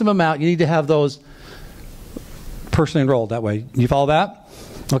maximum amount, you need to have those personally enrolled that way. You follow that?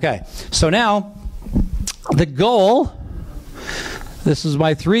 Okay. So now, the goal... This is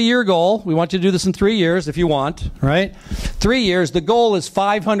my 3-year goal. We want you to do this in 3 years if you want, right? 3 years. The goal is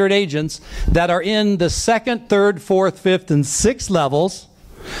 500 agents that are in the 2nd, 3rd, 4th, 5th, and 6th levels.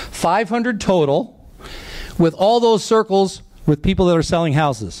 500 total with all those circles with people that are selling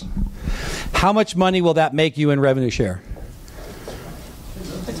houses. How much money will that make you in revenue share?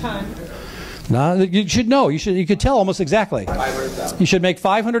 A ton. No, you should know. You could tell almost exactly. You should make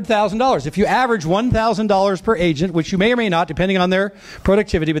 $500,000. If you average $1,000 per agent, which you may or may not, depending on their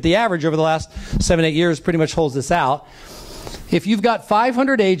productivity, but the average over the last 7-8 years pretty much holds this out. If you've got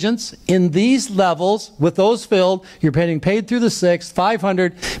 500 agents in these levels, with those filled, you're getting paid through the 6th.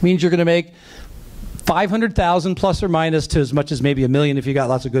 500 means you're going to make $500,000 plus or minus to as much as maybe $1 million if you got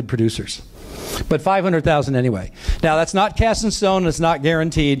lots of good producers. But $500,000 anyway. Now, that's not cast in stone. It's not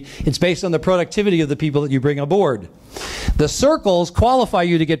guaranteed. It's based on the productivity of the people that you bring aboard. The circles qualify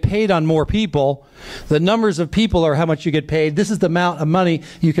you to get paid on more people. The numbers of people are how much you get paid. This is the amount of money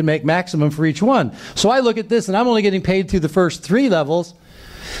you can make maximum for each one. So I look at this, and I'm only getting paid through the first 3 levels.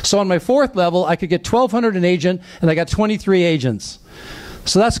 So on my 4th level, I could get $1,200 an agent, and I got 23 agents.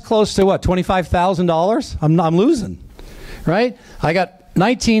 So that's close to what, $25,000? I'm losing, right? I got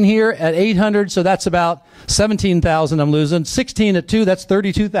 19 here at 800, so that's about 17,000 I'm losing. 16 at 2, that's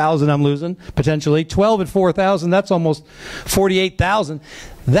 32,000 I'm losing, potentially. 12 at 4,000, that's almost 48,000.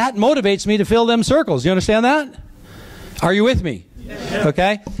 That motivates me to fill them circles. You understand that? Are you with me? Yeah.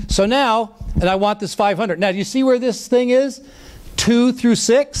 Okay? So now, and I want this 500. Now, do you see where this thing is? 2 through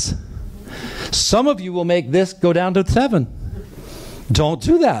 6? Some of you will make this go down to 7. Don't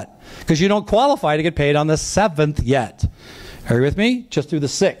do that, because you don't qualify to get paid on the 7th yet. Are you with me? Just through the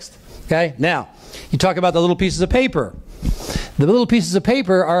 6th. Okay? Now, you talk about the little pieces of paper. The little pieces of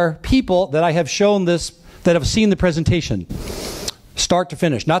paper are people that I have shown this, that have seen the presentation, start to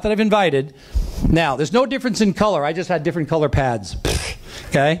finish. Not that I've invited. Now, there's no difference in color. I just had different color pads.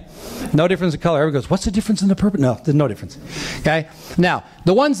 Okay? No difference in color. Everyone goes, what's the difference in the purple? No, there's no difference. Okay? Now,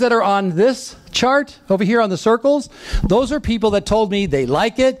 the ones that are on this chart over here on the circles, those are people that told me they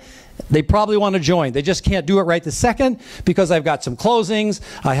like it. They probably want to join. They just can't do it right this second because I've got some closings.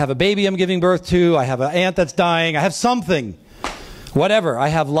 I have a baby I'm giving birth to. I have an aunt that's dying. I have something. Whatever. I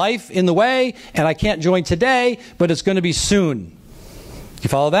have life in the way, and I can't join today, but it's going to be soon. You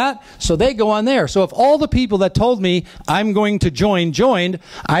follow that? So they go on there. So if all the people that told me I'm going to join joined,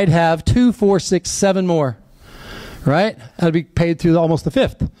 I'd have 2, 4, 6, 7 more. Right? I'd be paid through almost the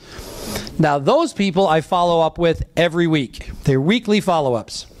 5th. Now, those people I follow up with every week. They're weekly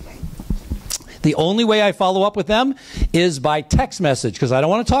follow-ups. The only way I follow up with them is by text message, because I don't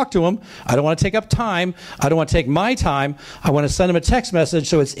want to talk to them. I don't want to take up time. I don't want to take my time. I want to send them a text message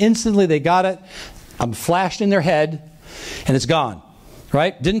so it's instantly they got it. I'm flashed in their head, and it's gone.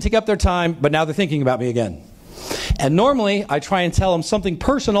 Right? Didn't take up their time, but now they're thinking about me again. And normally, I try and tell them something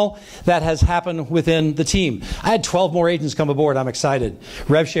personal that has happened within the team. I had 12 more agents come aboard. I'm excited.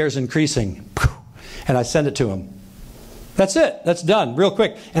 Rev share is increasing. And I send it to them. That's it. That's done real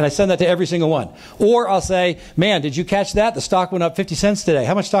quick. And I send that to every single one. Or I'll say, man, did you catch that? The stock went up 50 cents today.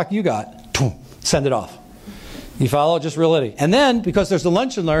 How much stock you got? Send it off. You follow? Just real easy. And then, because there's the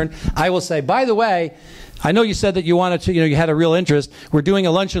lunch and learn, I will say, by the way, I know you said that you wanted to, you had a real interest. We're doing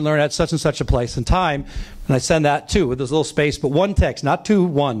a lunch and learn at such and such a place and time. And I send that too with this little space, but one text, not 2,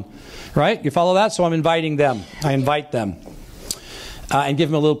 1. Right? You follow that? So I'm inviting them. I invite them. And give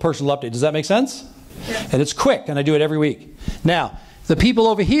them a little personal update. Does that make sense? And it's quick, and I do it every week. Now, the people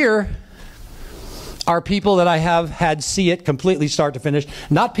over here are people that I have had see it completely start to finish.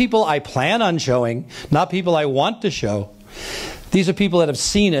 Not people I plan on showing, not people I want to show. These are people that have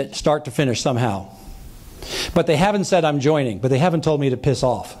seen it start to finish somehow. But they haven't said I'm joining, but they haven't told me to piss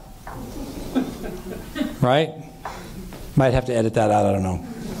off. Right? Might have to edit that out, I don't know.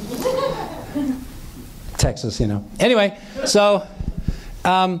 Texas, you know. Anyway, so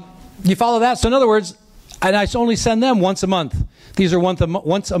you follow that? So in other words, and I only send them once a month. These are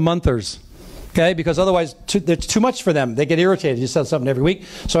once a monthers. Okay, because otherwise it's too much for them. They get irritated. You send something every week.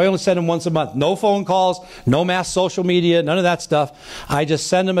 So I only send them once a month. No phone calls, no mass social media, none of that stuff. I just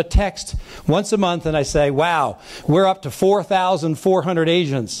send them a text once a month and I say, wow, we're up to 4,400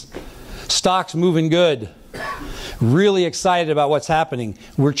 agents. Stock's moving good. Really excited about what's happening.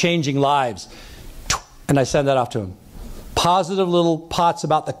 We're changing lives. And I send that off to them. Positive little pots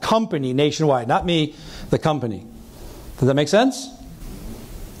about the company nationwide. Not me, the company. Does that make sense?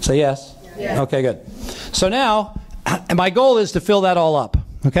 Say yes. Yeah. Okay, good. So now, my goal is to fill that all up.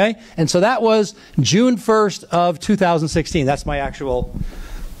 Okay? And so that was June 1st of 2016. That's my actual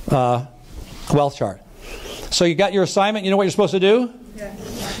wealth chart. So you got your assignment. You know what you're supposed to do?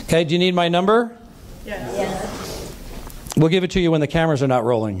 Yes. Okay, do you need my number? Yes. We'll give it to you when the cameras are not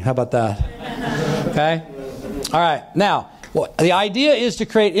rolling. How about that? Okay? All right. Now, the idea is to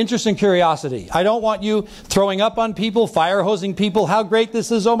create interest and curiosity. I don't want you throwing up on people, fire hosing people, how great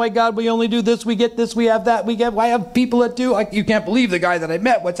this is, oh my God, we only do this, we get this, we have that, I have people that do, you can't believe the guy that I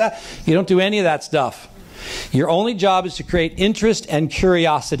met, what's that? You don't do any of that stuff. Your only job is to create interest and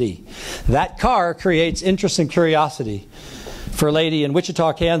curiosity. That car creates interest and curiosity for a lady in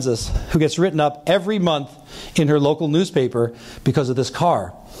Wichita, Kansas, who gets written up every month in her local newspaper because of this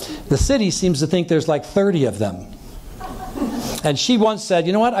car. The city seems to think there's like 30 of them. And she once said,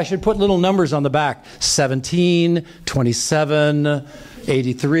 you know what, I should put little numbers on the back. 17, 27,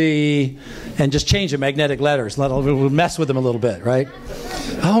 83, and just change the magnetic letters. We'll mess with them a little bit, right?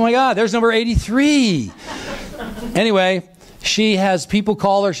 Oh my God, there's number 83. Anyway, she has people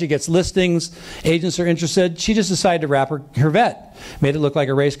call her. She gets listings. Agents are interested. She just decided to wrap her vet. Made it look like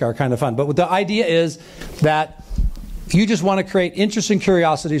a race car, kind of fun. But the idea is that you just want to create interest and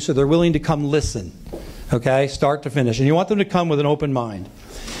curiosity so they're willing to come listen. Okay, start to finish. And you want them to come with an open mind.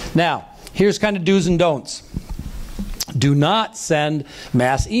 Now, here's kind of do's and don'ts. Do not send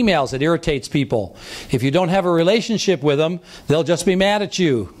mass emails. It irritates people. If you don't have a relationship with them, they'll just be mad at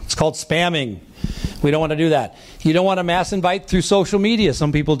you. It's called spamming. We don't want to do that. You don't want to mass invite through social media.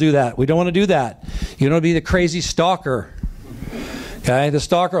 Some people do that. We don't want to do that. You don't want to be the crazy stalker. Okay, the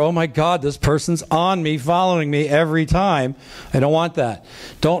stalker, oh my God, this person's on me, following me every time. I don't want that.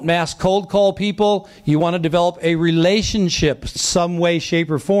 Don't mass cold call people. You want to develop a relationship some way, shape,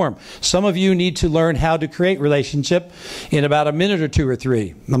 or form. Some of you need to learn how to create relationship in about a minute or two or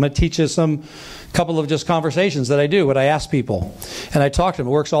three. I'm going to teach you couple of just conversations that I do, what I ask people. And I talk to them.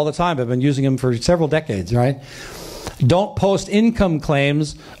 It works all the time. I've been using them for several decades, right? Don't post income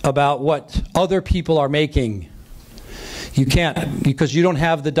claims about what other people are making. You can't, because you don't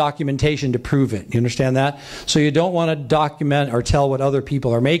have the documentation to prove it. You understand that? So you don't want to document or tell what other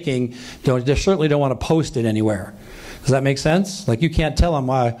people are making. You certainly don't want to post it anywhere. Does that make sense? Like, you can't tell them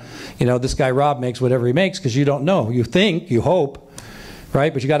why, this guy Rob makes whatever he makes, because you don't know. You think, you hope,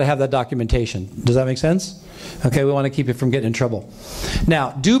 right? But you got to have that documentation. Does that make sense? Okay, we want to keep it from getting in trouble.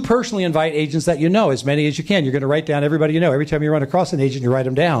 Now, do personally invite agents that you know, as many as you can. You're going to write down everybody you know. Every time you run across an agent, you write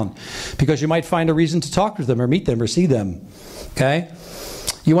them down, because you might find a reason to talk to them or meet them or see them. Okay?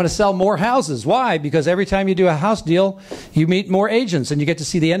 You want to sell more houses. Why? Because every time you do a house deal, you meet more agents and you get to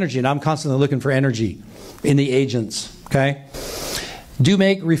see the energy. And I'm constantly looking for energy in the agents. Okay? Do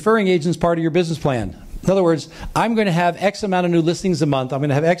make referring agents part of your business plan. In other words, I'm going to have X amount of new listings a month. I'm going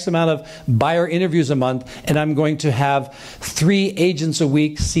to have X amount of buyer interviews a month, and I'm going to have 3 agents a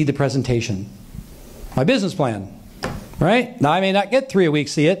week see the presentation. My business plan, right? Now, I may not get 3 a week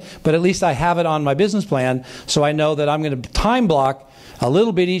see it, but at least I have it on my business plan, so I know that I'm going to time block a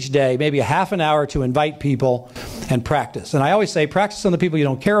little bit each day, maybe a half an hour, to invite people and practice. And I always say, practice on the people you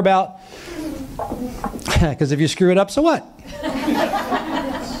don't care about, because if you screw it up, so what?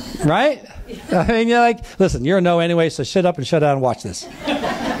 Right? I mean, you're like, listen, you're a no anyway, so shut up and shut down and watch this.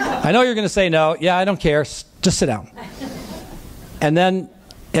 I know you're going to say no. Yeah, I don't care. Just sit down. And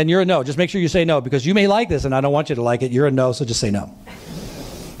you're a no. Just make sure you say no, because you may like this and I don't want you to like it. You're a no, so just say no.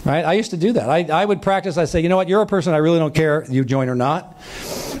 Right? I used to do that. I would practice. I say, you know what? You're a person I really don't care if you join or not.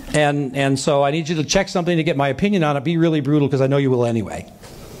 And so I need you to check something to get my opinion on it. Be really brutal, because I know you will anyway.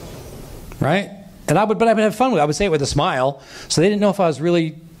 Right? But I would have fun with it. I would say it with a smile, so they didn't know if I was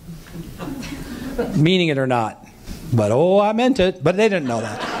really meaning it or not. But oh, I meant it. But they didn't know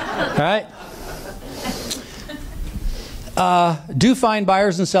that. All right? Do find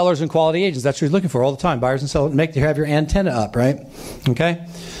buyers and sellers and quality agents. That's what you're looking for all the time. Buyers and sellers. Have your antenna up, right? Okay?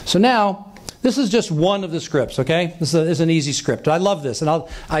 So now, this is just one of the scripts, okay? This is an easy script. I love this, and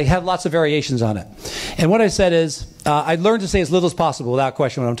I have lots of variations on it. And what I said is, I learned to say as little as possible without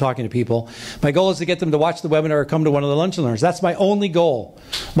question when I'm talking to people. My goal is to get them to watch the webinar or come to one of the lunch and learns. That's my only goal.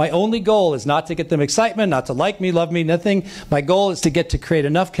 My only goal is not to get them excitement, not to like me, love me, nothing. My goal is to create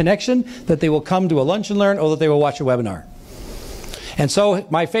enough connection that they will come to a lunch and learn or that they will watch a webinar. And so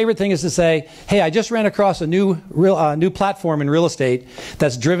my favorite thing is to say, hey, I just ran across a new platform in real estate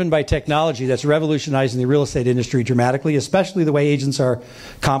that's driven by technology that's revolutionizing the real estate industry dramatically, especially the way agents are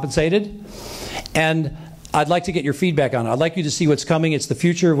compensated. And I'd like to get your feedback on it. I'd like you to see what's coming. It's the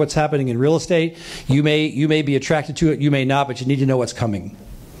future of what's happening in real estate. You may be attracted to it, you may not, but you need to know what's coming.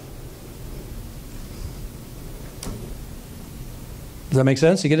 Does that make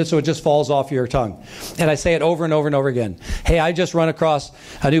sense? You get it so it just falls off your tongue. And I say it over and over and over again. Hey, I just run across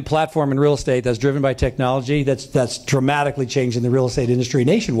a new platform in real estate that's driven by technology that's dramatically changing the real estate industry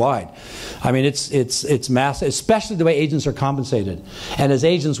nationwide. I mean, it's massive, especially the way agents are compensated. And as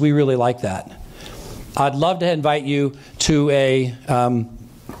agents, we really like that. I'd love to invite you to we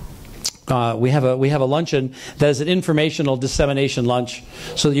have a luncheon that is an informational dissemination lunch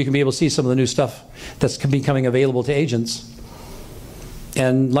so that you can be able to see some of the new stuff that's becoming available to agents.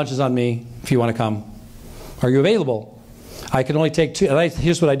 And lunch is on me if you want to come. Are you available? I can only take two.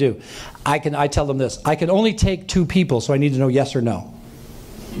 Here's what I do. I tell them this. I can only take 2 people, so I need to know yes or no.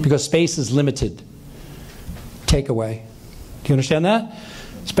 Because space is limited. Takeaway. Do you understand that?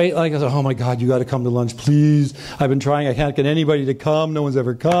 Space, like I said, oh my God, you got to come to lunch, please. I've been trying. I can't get anybody to come. No one's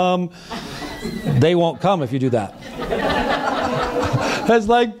ever come. They won't come if you do that. It's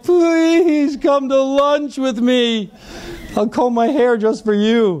like, please come to lunch with me. I'll comb my hair just for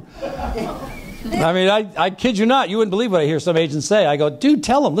you. I mean, I kid you not. You wouldn't believe what I hear some agents say. I go, dude,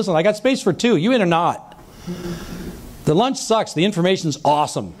 tell them, listen, I got space for 2. You in or not? The lunch sucks. The information's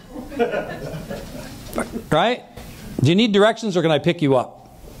awesome. Right? Do you need directions or can I pick you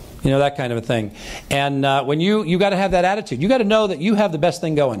up? You know, that kind of a thing. And when you got to have that attitude. You got to know that you have the best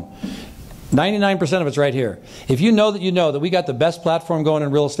thing going. 99% of it's right here. If you know that we got the best platform going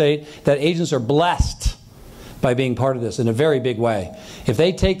in real estate, that agents are blessed by being part of this in a very big way. If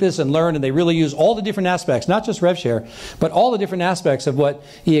they take this and learn and they really use all the different aspects, not just RevShare, but all the different aspects of what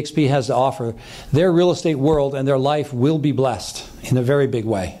EXP has to offer, their real estate world and their life will be blessed in a very big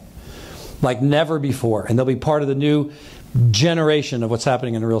way, like never before. And they'll be part of the new generation of what's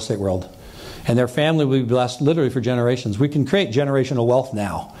happening in the real estate world. And their family will be blessed literally for generations. We can create generational wealth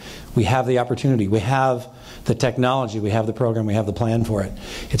now. We have the opportunity. We have the technology. We have the program. We have the plan for it.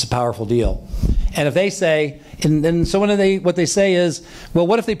 It's a powerful deal. And if they say, and so what they say is, well,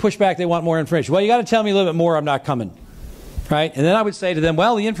 what if they push back, they want more information? Well, you got to tell me a little bit more, I'm not coming. Right? And then I would say to them,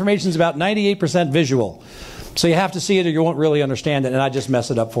 well, the information is about 98% visual. So you have to see it or you won't really understand it, and I just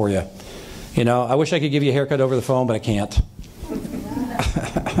mess it up for you. You know, I wish I could give you a haircut over the phone, but I can't.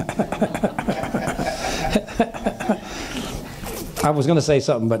 I was going to say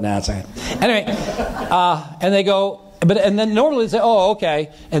something, but nah, it's okay. Anyway, and they go, and then normally they say, oh,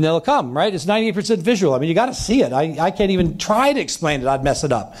 okay, and they'll come, right? It's 98% visual. I mean, you got to see it. I can't even try to explain it. I'd mess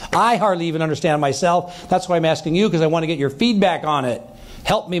it up. I hardly even understand myself. That's why I'm asking you, because I want to get your feedback on it.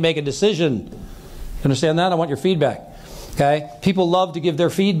 Help me make a decision. You understand that? I want your feedback. Okay? People love to give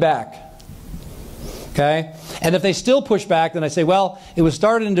their feedback. Okay? And if they still push back, then I say, well, it was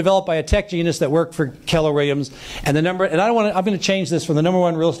started and developed by a tech genius that worked for Keller Williams. And I'm going to change this from the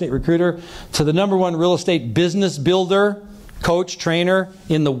 #1 real estate recruiter to the #1 real estate business builder, coach, trainer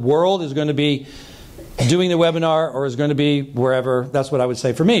in the world is going to be doing the webinar or is going to be wherever. That's what I would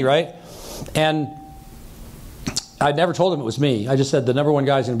say for me, right? And I never told him it was me. I just said the #1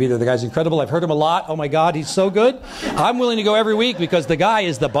 guy's going to be there. The guy's incredible. I've heard him a lot. Oh my God, he's so good. I'm willing to go every week because the guy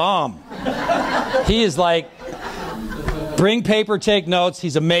is the bomb. He is like, bring paper, take notes.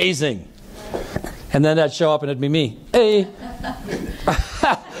 He's amazing. And then I'd show up and it'd be me. Hey.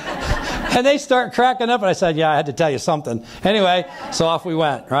 And they start cracking up and I said, yeah, I had to tell you something. Anyway, so off we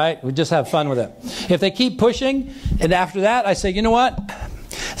went, right? We just have fun with it. If they keep pushing, and after that I say, you know what?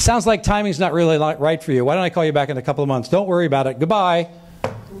 Sounds like timing's not really right for you. Why don't I call you back in a couple of months? Don't worry about it. Goodbye.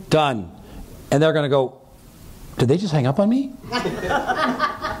 Done. And they're going to go, did they just hang up on me?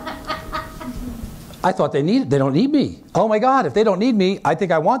 I thought they don't need me. Oh my God, if they don't need me, I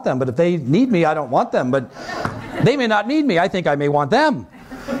think I want them. But if they need me, I don't want them. But they may not need me. I think I may want them.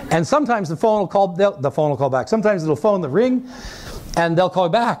 And sometimes the phone will call back. Sometimes it'll phone the ring and they'll call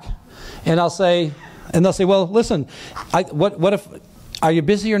back. And I'll say, and they'll say, well, listen, what if, are you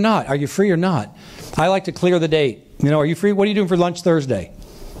busy or not? Are you free or not? I like to clear the date. You know, are you free? What are you doing for lunch Thursday?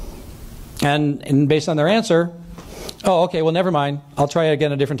 And based on their answer, oh, okay, well, never mind. I'll try it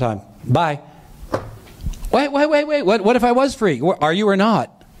again a different time. Bye. Wait. What if I was free? Are you or not?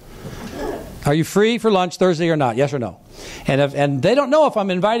 Are you free for lunch Thursday or not? Yes or no? And they don't know if I'm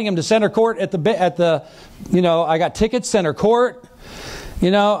inviting them to center court at the you know, I got tickets, center court. You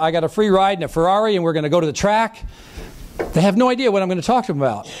know, I got a free ride in a Ferrari and we're going to go to the track. They have no idea what I'm going to talk to them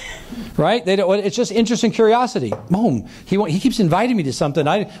about, right? They don't. It's just interest and curiosity. Boom. He keeps inviting me to something.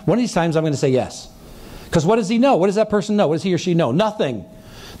 One of these times I'm going to say yes. Because what does he know? What does that person know? What does he or she know? Nothing.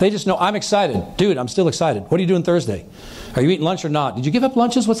 They just know, I'm excited. Dude, I'm still excited. What are you doing Thursday? Are you eating lunch or not? Did you give up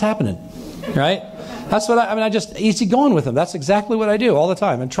lunches? What's happening? Right? That's what I just easy going with them. That's exactly what I do all the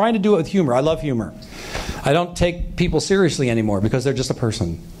time. I'm trying to do it with humor. I love humor. I don't take people seriously anymore because they're just a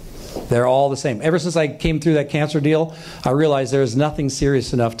person. They're all the same. Ever since I came through that cancer deal, I realized there's nothing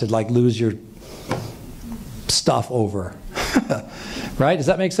serious enough to like lose your stuff over. Right? Does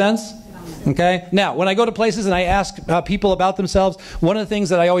that make sense? Okay. Now, when I go to places and I ask people about themselves, one of the things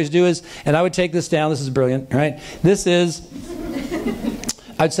that I always do is, and I would take this down. This is brilliant, right? This is,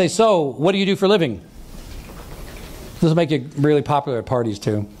 I'd say, so, what do you do for a living? This will make you really popular at parties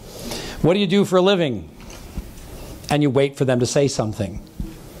too. What do you do for a living? And you wait for them to say something.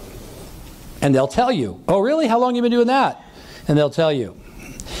 And they'll tell you. Oh, really? How long have you been doing that? And they'll tell you.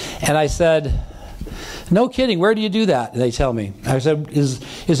 And I said, no kidding, where do you do that? And they tell me. I said, is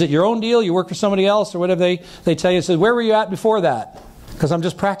it your own deal? You work for somebody else or whatever they tell you? I said, where were you at before that? Because I'm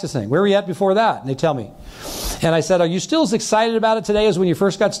just practicing. Where were you at before that? And they tell me. And I said, are you still as excited about it today as when you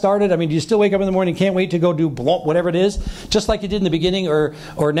first got started? I mean, do you still wake up in the morning and can't wait to go do whatever it is? Just like you did in the beginning, or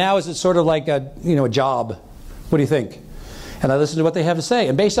now is it sort of like a job? What do you think? And I listen to what they have to say.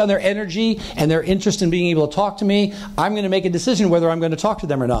 And based on their energy and their interest in being able to talk to me, I'm going to make a decision whether I'm going to talk to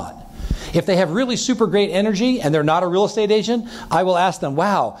them or not. If they have really super great energy and they're not a real estate agent, I will ask them,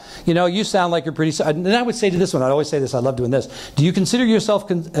 wow, you sound like you're pretty... And I would say to this one, I'd always say this, I love doing this. Do you consider yourself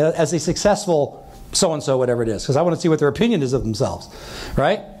as a successful so-and-so, whatever it is? Because I want to see what their opinion is of themselves,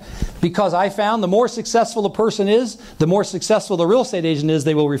 right? Because I found the more successful a person is, the more successful the real estate agent is,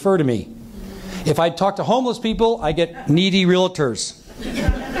 they will refer to me. If I talk to homeless people, I get needy realtors.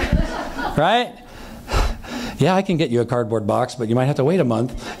 Right? Yeah, I can get you a cardboard box, but you might have to wait a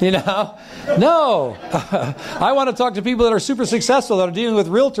month. No. I want to talk to people that are super successful, that are dealing with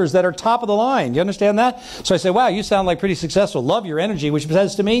realtors that are top of the line. You understand that? So I say, wow, you sound like pretty successful. Love your energy, which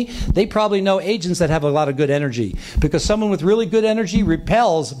says to me, they probably know agents that have a lot of good energy. Because someone with really good energy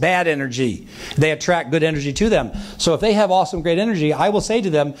repels bad energy. They attract good energy to them. So if they have awesome, great energy, I will say to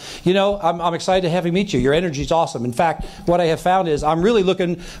them, I'm excited to have you meet you. Your energy is awesome. In fact, what I have found is I'm really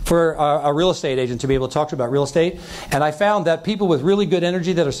looking for a real estate agent to be able to talk to about real estate. And I found that people with really good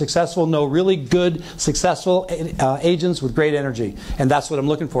energy that are successful know really good, successful agents with great energy. And that's what I'm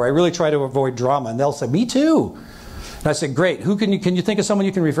looking for. I really try to avoid drama. And they'll say, me too. And I said, great. Who can you think of someone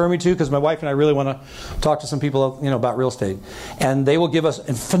you can refer me to? Because my wife and I really want to talk to some people about real estate. And they will give us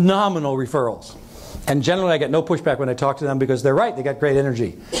phenomenal referrals. And generally I get no pushback when I talk to them because they're right. They got great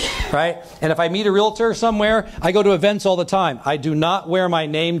energy. Right? And if I meet a realtor somewhere, I go to events all the time. I do not wear my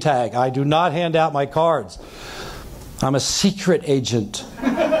name tag. I do not hand out my cards. I'm a secret agent.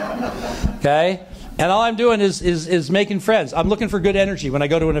 Okay? And all I'm doing is making friends. I'm looking for good energy when I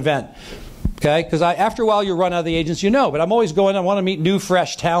go to an event. Okay? Because after a while you run out of the agents but I'm always going, I want to meet new,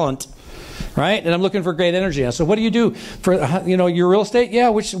 fresh talent. Right? And I'm looking for great energy. And so what do you do for, your real estate? Yeah,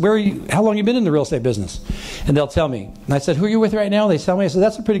 where are you, how long have you been in the real estate business? And they'll tell me. And I said, who are you with right now? They tell me. I said,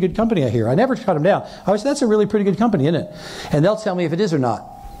 that's a pretty good company I hear. I never cut them down. I always said, that's a really pretty good company, isn't it? And they'll tell me if it is or not.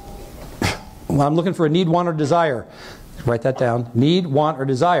 Well, I'm looking for a need, want, or desire. Write that down. Need, want, or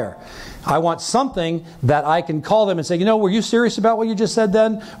desire. I want something that I can call them and say, were you serious about what you just said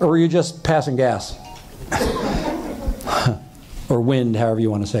then? Or were you just passing gas? Or wind, however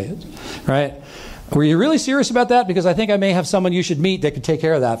you want to say it. Right? Were you really serious about that? Because I think I may have someone you should meet that could take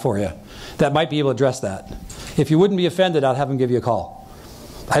care of that for you. That might be able to address that. If you wouldn't be offended, I'd have them give you a call.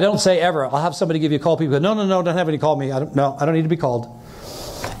 I don't say ever, I'll have somebody give you a call. People go, no, don't have any call me. I don't need to be called.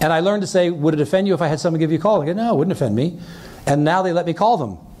 And I learned to say, would it offend you if I had someone give you a call? I go, no, it wouldn't offend me. And now they let me call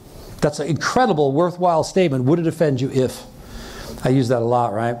them. That's an incredible, worthwhile statement. Would it offend you if? I use that a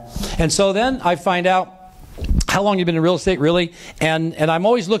lot, right? And so then I find out how long you've been in real estate, really? And I'm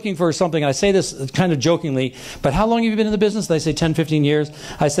always looking for something. I say this kind of jokingly, but how long have you been in the business? They say 10, 15 years.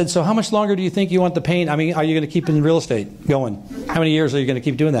 I said, so how much longer do you think you want the pain? I mean, are you going to keep in real estate going? How many years are you going to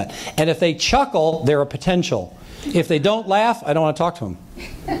keep doing that? And if they chuckle, they're a potential. If they don't laugh, I don't want to talk to them.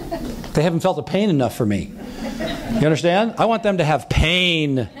 They haven't felt the pain enough for me. You understand? I want them to have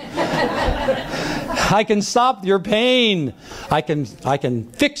pain. I can stop your pain. I can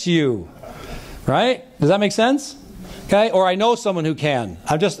fix you. Right? Does that make sense? Okay? Or I know someone who can.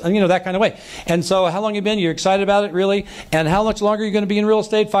 I'm just, that kind of way. And so how long have you been? You're excited about it, really? And how much longer are you going to be in real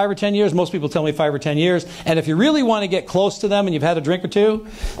estate? 5 or 10 years? Most people tell me 5 or 10 years. And if you really want to get close to them and you've had a drink or two,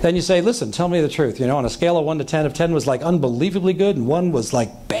 then you say, listen, tell me the truth. On a scale of 1 to 10, if 10 was like unbelievably good and 1 was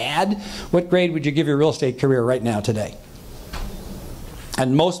like bad, what grade would you give your real estate career right now today?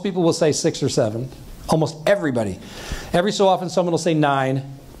 And most people will say 6 or 7. Almost everybody. Every so often someone will say 9.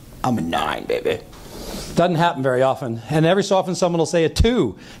 I'm a 9, baby. Doesn't happen very often. And every so often someone will say a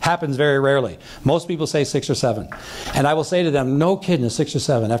 2. Happens very rarely. Most people say 6 or 7. And I will say to them, no kidding, a 6 or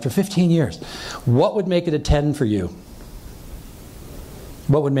 7. After 15 years, what would make it a 10 for you?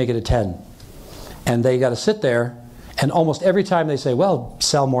 What would make it a 10? And they got to sit there, and almost every time they say, well,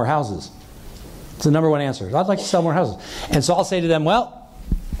 sell more houses. It's the number one answer. I'd like to sell more houses. And so I'll say to them, well,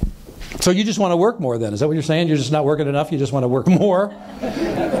 so you just want to work more then? Is that what you're saying? You're just not working enough? You just want to work more?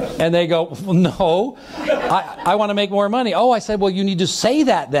 And they go, well, no, I want to make more money. Oh, I said, well, you need to say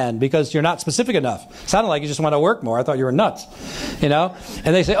that then because you're not specific enough. Sounded like you just want to work more. I thought you were nuts,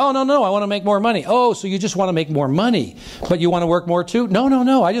 And they say, oh, no, I want to make more money. Oh, so you just want to make more money, but you want to work more too?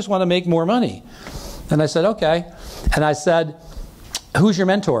 No, I just want to make more money. And I said, okay. And I said, who's your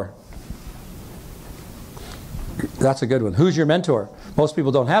mentor? That's a good one. Who's your mentor? Most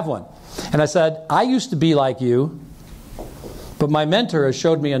people don't have one. And I said, I used to be like you, but my mentor has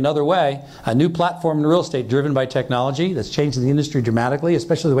showed me another way, a new platform in real estate driven by technology that's changing the industry dramatically,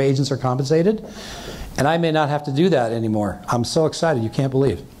 especially the way agents are compensated. And I may not have to do that anymore. I'm so excited, you can't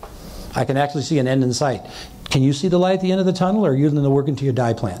believe. I can actually see an end in sight. Can you see the light at the end of the tunnel, or are you in the work until you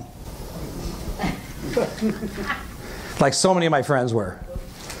die plan? Like so many of my friends were.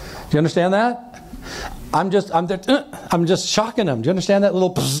 Do you understand that? I'm just shocking them. Do you understand that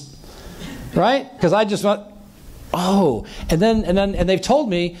little psst? Right? Because I just want, oh, and they've told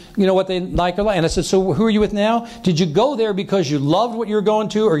me, what they like or like. And I said, so who are you with now? Did you go there because you loved what you were going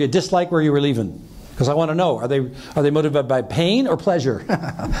to, or you disliked where you were leaving? Because I want to know, are they motivated by pain or pleasure?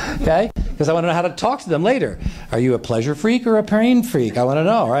 Okay? Because I want to know how to talk to them later. Are you a pleasure freak or a pain freak? I want to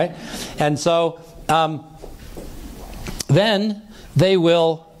know, right? And so then they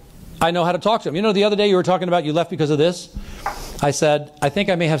will. I know how to talk to them. The other day you were talking about you left because of this. I said, I think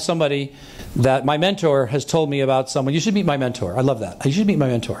I may have somebody that my mentor has told me about someone. You should meet my mentor. I love that. You should meet my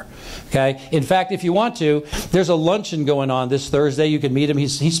mentor. Okay? In fact, if you want to, there's a luncheon going on this Thursday. You can meet him.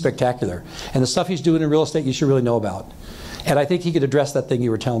 He's spectacular. And the stuff he's doing in real estate you should really know about. And I think he could address that thing you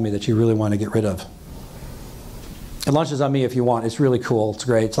were telling me that you really want to get rid of. And lunch is on me if you want. It's really cool. It's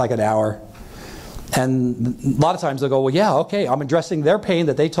great. It's like an hour. And a lot of times they'll go, well, yeah, okay, I'm addressing their pain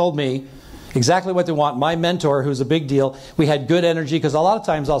that they told me exactly what they want. My mentor, who's a big deal, we had good energy, because a lot of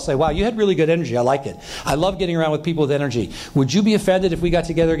times I'll say, wow, you had really good energy. I like it. I love getting around with people with energy. Would you be offended if we got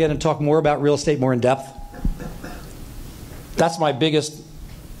together again and talked more about real estate more in depth? That's my biggest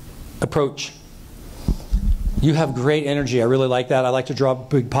approach. You have great energy. I really like that. I like to draw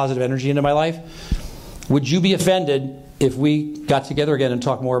big positive energy into my life. Would you be offended if we got together again and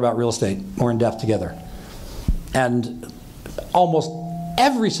talked more about real estate, more in depth together? And almost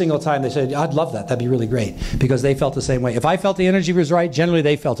every single time they said, I'd love that. That'd be really great. Because they felt the same way. If I felt the energy was right, generally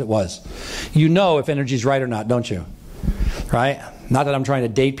they felt it was. You know if energy's right or not, don't you? Right? Not that I'm trying to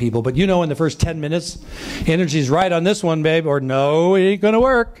date people, but in the first 10 minutes, energy's right on this one, babe, or no, it ain't going to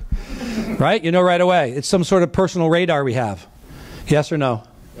work. Right? You know right away. It's some sort of personal radar we have. Yes or no?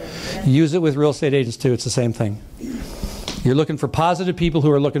 Use it with real estate agents too. It's the same thing. You're looking for positive people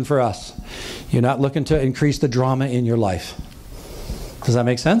who are looking for us. You're not looking to increase the drama in your life. Does that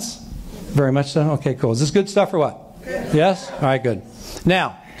make sense? Very much so? Okay, cool. Is this good stuff or what? Good. Yes? All right, good.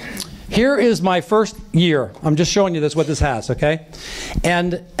 Now, here is my first year. I'm just showing you what this has, okay?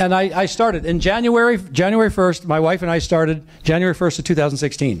 And I started in January 1st. My wife and I started January 1st of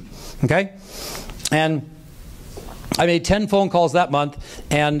 2016, okay? And I made 10 phone calls that month,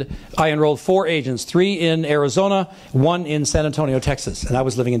 and I enrolled 4 agents, 3 in Arizona, 1 in San Antonio, Texas. And I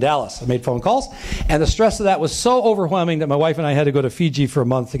was living in Dallas. I made phone calls, and the stress of that was so overwhelming that my wife and I had to go to Fiji for a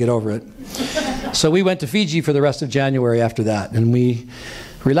month to get over it. So we went to Fiji for the rest of January after that, and we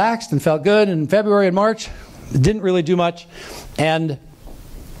relaxed and felt good. In February and March, didn't really do much. And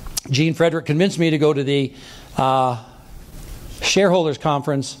Gene Frederick convinced me to go to the shareholders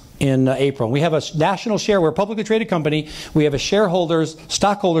conference in April. We have a national share. We're a publicly traded company. We have a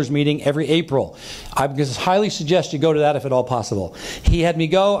stockholders meeting every April. I just highly suggest you go to that if at all possible. He had me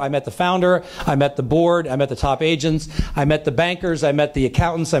go. I met the founder. I met the board. I met the top agents. I met the bankers. I met the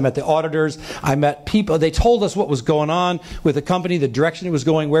accountants. I met the auditors. I met people. They told us what was going on with the company, the direction it was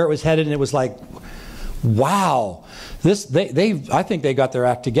going, where it was headed, and it was like, wow, I think they got their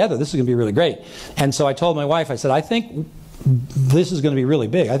act together. This is going to be really great. And so I told my wife, I said, I think this is going to be really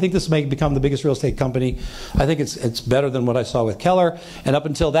big. I think this may become the biggest real estate company. I think it's better than what I saw with Keller. And up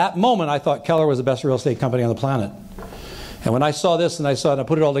until that moment, I thought Keller was the best real estate company on the planet. And when I saw this and I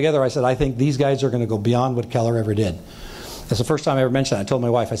put it all together, I said, I think these guys are going to go beyond what Keller ever did. That's the first time I ever mentioned that. I told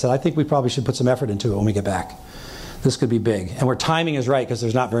my wife, I said, I think we probably should put some effort into it when we get back. This could be big. And our timing is right because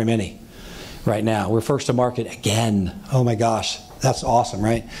there's not very many right now. We're first to market again. Oh my gosh, that's awesome,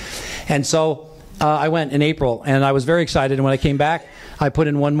 right? And so I went in April, and I was very excited. And when I came back, I put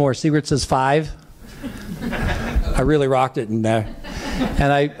in one more. See where it says 5? I really rocked it in there.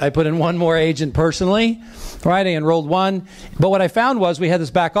 And I put in one more agent personally. Right, I enrolled one. But what I found was we had this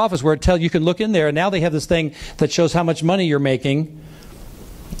back office where you can look in there, and now they have this thing that shows how much money you're making,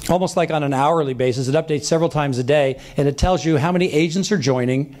 almost like on an hourly basis. It updates several times a day, and it tells you how many agents are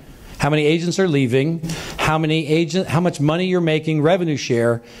joining, how many agents are leaving, how much money you're making, revenue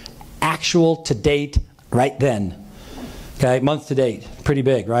share, actual to date right then. Okay, month to date, pretty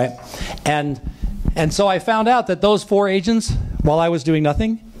big, right? And so I found out that those 4 agents, while I was doing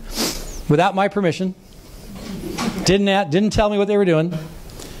nothing, without my permission, didn't tell me what they were doing,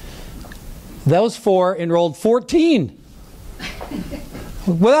 those 4 enrolled 14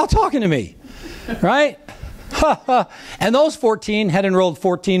 without talking to me, right? And those 14 had enrolled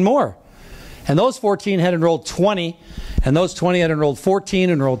 14 more. And those 14 had enrolled 20. And those 20 had enrolled 14,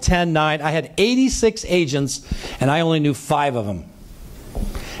 enrolled 10, 9. I had 86 agents, and I only knew 5 of them.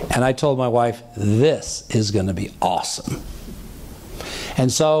 And I told my wife, this is going to be awesome.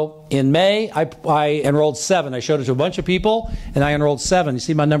 And so in May, I enrolled 7. I showed it to a bunch of people, and I enrolled 7. You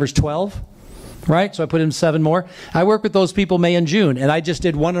see my number's 12? Right? So I put in 7 more. I work with those people May and June, and I just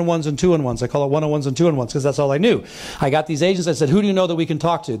did 1-on-1s and 2-on-1s. I call it 1-on-1s and 2-on-1s because that's all I knew. I got these agents. I said, who do you know that we can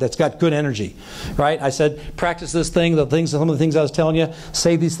talk to that's got good energy? Right? I said, practice this thing, some of the things I was telling you,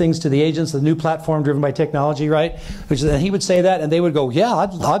 say these things to the agents, the new platform driven by technology, right? And he would say that, and they would go, yeah,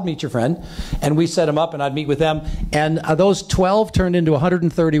 I'd meet your friend. And we set them up, and I'd meet with them. And those 12 turned into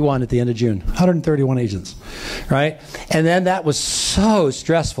 131 at the end of June. 131 agents, right? And then that was so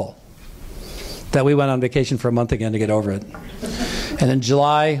stressful that we went on vacation for a month again to get over it. And in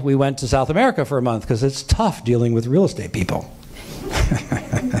July, we went to South America for a month because it's tough dealing with real estate people.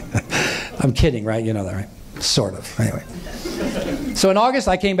 I'm kidding, right? You know that, right? Sort of. Anyway. So in August,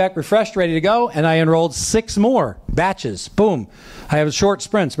 I came back refreshed, ready to go, and I enrolled 6 more batches. Boom. I have short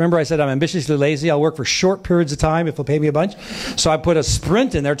sprints. Remember I said I'm ambitiously lazy. I'll work for short periods of time if they'll pay me a bunch. So I put a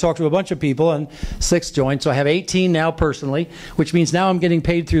sprint in there, talked to a bunch of people, and 6 joined. So I have 18 now personally, which means now I'm getting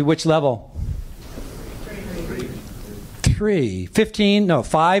paid through which level? 3. 15, no,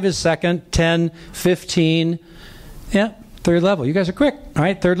 5 is second, 10, 15, yeah, 3rd level. You guys are quick, all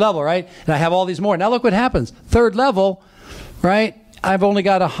right? 3rd level, right? And I have all these more. Now look what happens. 3rd level, right? I've only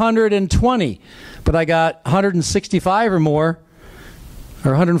got 120, but I got 165 or more,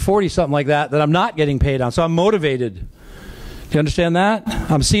 or 140, something like that I'm not getting paid on. So I'm motivated. Do you understand that?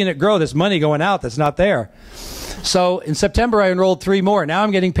 I'm seeing it grow, this money going out that's not there. So in September, I enrolled 3 more. Now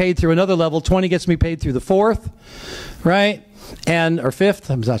I'm getting paid through another level. 20 gets me paid through the 4th, right? Or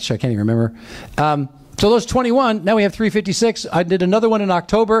 5th. I'm not sure. I can't even remember. So those 21, now we have 356. I did another one in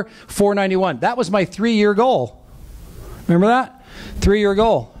October, 491. That was my 3-year goal. Remember that? 3-year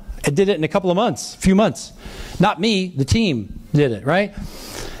goal. I did it in a couple of months, few months. Not me, the team did it, right?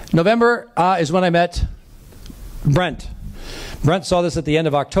 November is when I met Brent. Brent saw this at the end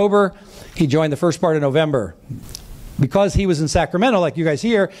of October. He joined the first part of November. Because he was in Sacramento, like you guys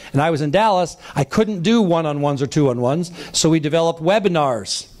here, and I was in Dallas, I couldn't do 1-on-1s or 2-on-1s, so we developed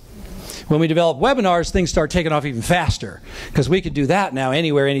webinars. When we develop webinars, things start taking off even faster because we could do that now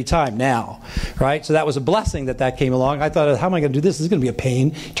anywhere, anytime now, right? So that was a blessing that came along. I thought, how am I going to do this? This is going to be a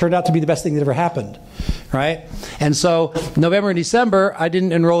pain. It turned out to be the best thing that ever happened, right? And so November and December, I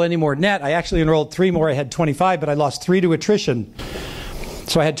didn't enroll any more net. I actually enrolled 3 more. I had 25, but I lost 3 to attrition.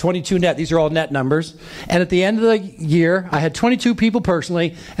 So I had 22 net. These are all net numbers. And at the end of the year, I had 22 people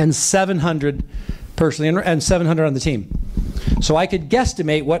personally and 700 personally, and 700 on the team. So I could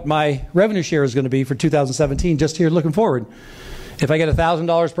guesstimate what my revenue share is going to be for 2017 just here looking forward. If I get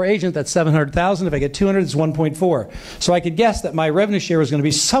 $1,000 per agent, that's $700,000. If I get 200, it's 1.4. So I could guess that my revenue share was going to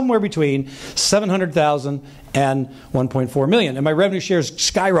be somewhere between $700,000 and 1.4 million. And my revenue share is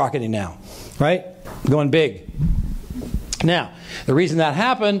skyrocketing now, right? Going big. Now, the reason that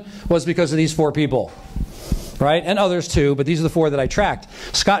happened was because of these 4 people, right? And others too, but these are the 4 that I tracked.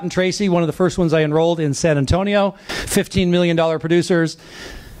 Scott and Tracy, one of the first ones I enrolled in San Antonio, $15 million producers.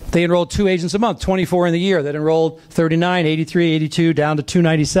 They enrolled 2 agents a month, 24 in the year. That enrolled 39, 83, 82, down to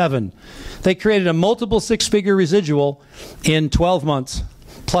 297. They created a multiple 6-figure residual in 12 months,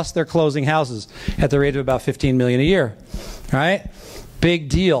 plus they're closing houses at the rate of about 15 million a year. All right? Big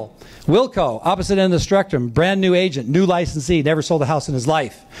deal. Wilco, opposite end of the spectrum, brand new agent, new licensee, never sold a house in his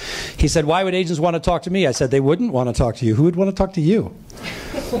life. He said, why would agents want to talk to me? I said, they wouldn't want to talk to you. Who would want to talk to you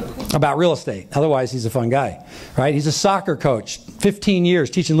about real estate? Otherwise, he's a fun guy, right? He's a soccer coach, 15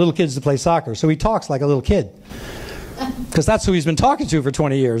 years teaching little kids to play soccer. So he talks like a little kid. Because that's who he's been talking to for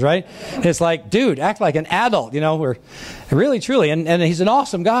 20 years, right? It's like, dude, act like an adult, you know, we're really, truly. And he's an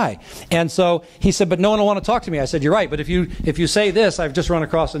awesome guy. And so he said, but no one will want to talk to me. I said, you're right. But if you say this, I've just run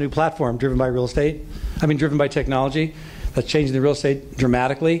across a new platform driven by driven by technology that's changing the real estate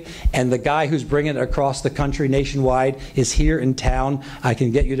dramatically. And the guy who's bringing it across the country nationwide is here in town. I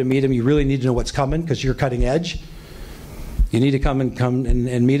can get you to meet him. You really need to know what's coming because you're cutting edge. You need to come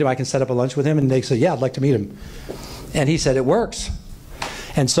and meet him. I can set up a lunch with him. And they said, yeah, I'd like to meet him. And he said, it works.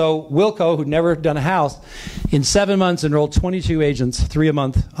 And so Wilco, who'd never done a house, in 7 months enrolled 22 agents, 3 a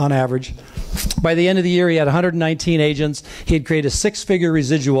month on average. By the end of the year, he had 119 agents. He had created a 6-figure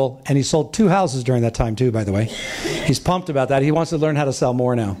residual, and he sold 2 houses during that time too, by the way. He's pumped about that. He wants to learn how to sell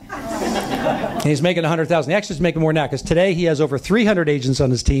more now. And he's making $100,000. He actually is making more now because today he has over 300 agents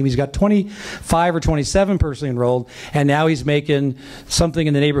on his team. He's got 25 or 27 personally enrolled, and now he's making something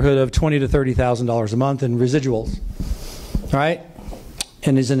in the neighborhood of $20,000 to $30,000 a month in residuals. All right?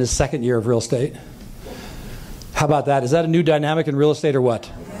 And he's in his 2nd year of real estate. How about that? Is that a new dynamic in real estate or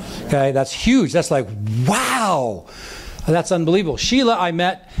what? Okay, that's huge. That's like, wow. That's unbelievable. Sheila I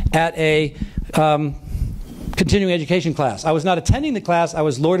met at a continuing education class. I was not attending the class. I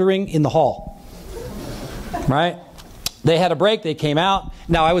was loitering in the hall. Right? They had a break. They came out.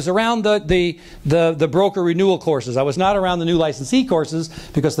 Now, I was around the broker renewal courses. I was not around the new licensee courses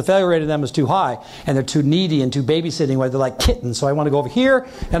because the failure rate of them is too high. And they're too needy and too babysitting where they're like kittens. So I want to go over here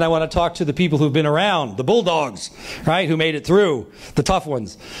and I want to talk to the people who've been around, the bulldogs, right, who made it through, the tough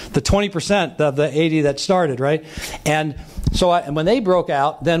ones, the 20% of the 80 that started, right? And so and when they broke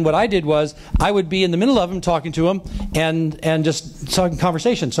out, then what I did was I would be in the middle of them talking to them and just talking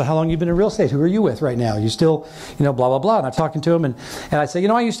conversation. So how long have you been in real estate? Who are you with right now? You still, you know, blah, blah, blah. And I'm talking to them and I say, you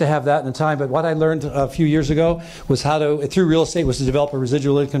know, I used to have that in the time, but what I learned a few years ago was how to, through real estate, was to develop a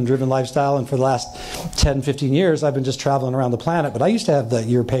residual income driven lifestyle. And for the last 10, 15 years, I've been just traveling around the planet. But I used to have the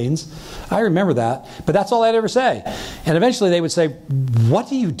ear pains. I remember that. But that's all I'd ever say. And eventually they would say, what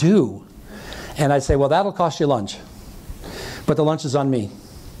do you do? And I'd say, well, that'll cost you lunch. But the lunch is on me.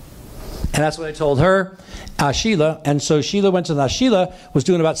 And that's what I told her, Sheila. And so Sheila went to that. Sheila was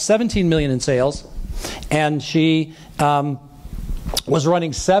doing about 17 million in sales. And she was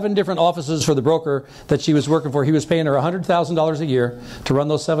running 7 different offices for the broker that she was working for. He was paying her $100,000 a year to run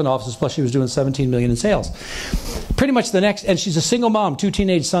those 7 offices, plus she was doing 17 million in sales. Pretty much the next, and she's a single mom, 2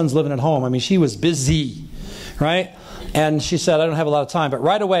 teenage sons living at home. I mean, she was busy, right? And she said, I don't have a lot of time. But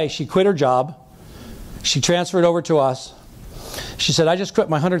right away, she quit her job. She transferred over to us. She said, I just quit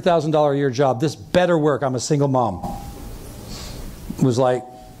my $100,000 a year job. This better work. I'm a single mom. It was like,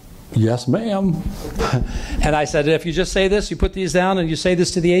 yes, ma'am. And I said, if you just say this, you put these down and you say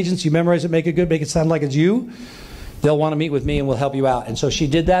this to the agents, you memorize it, make it good, make it sound like it's you, they'll want to meet with me and we'll help you out. And so she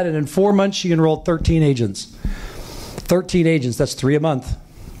did that, and in 4 months she enrolled 13 agents. 13 agents, that's 3 a month.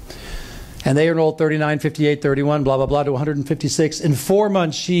 And they enrolled 39, 58, 31, blah, blah, blah, to 156. In 4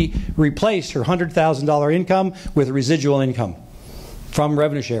 months, she replaced her $100,000 income with residual income from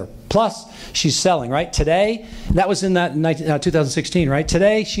revenue share. Plus, she's selling, right? Today, that was in that 2016, right?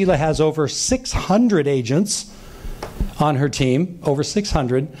 Today, Sheila has over 600 agents on her team, over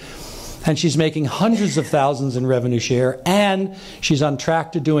 600. And she's making hundreds of thousands in revenue share. And she's on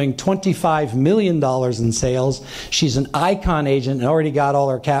track to doing $25 million in sales. She's an icon agent and already got all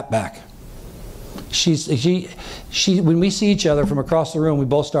her cap back. When we see each other from across the room, we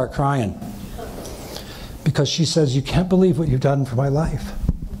both start crying. Because she says, you can't believe what you've done for my life,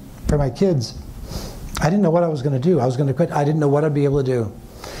 for my kids. I didn't know what I was going to do. I was going to quit. I didn't know what I'd be able to do.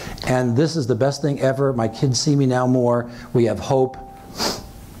 And this is the best thing ever. My kids see me now more. We have hope.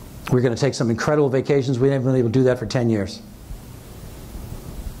 We're going to take some incredible vacations. We haven't been able to do that for 10 years.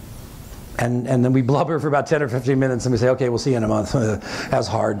 And then we blubber for about 10 or 15 minutes and we say, okay, we'll see you in a month. That's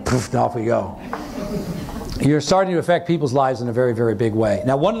hard. Poof, and off we go. You're starting to affect people's lives in a very, very big way.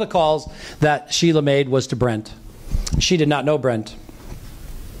 Now, one of the calls that Sheila made was to Brent. She did not know Brent.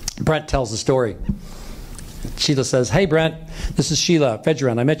 Brent tells the story. Sheila says, hey, Brent, this is Sheila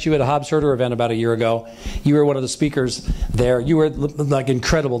Fedgeron. I met you at a Hobbs Herder event about a year ago. You were one of the speakers there. You were like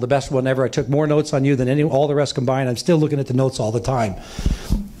incredible, the best one ever. I took more notes on you than all the rest combined. I'm still looking at the notes all the time.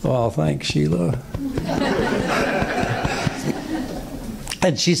 Well, thanks, Sheila.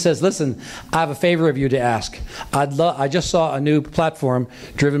 And she says, listen, I have a favor of you to ask. I just saw a new platform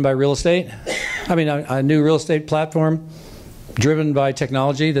driven by real estate. I mean, a new real estate platform driven by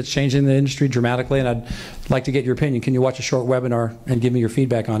technology that's changing the industry dramatically, and I'd like to get your opinion. Can you watch a short webinar and give me your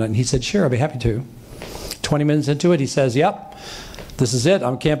feedback on it? And he said, sure, I'd be happy to. 20 minutes into it, he says, yep, this is it.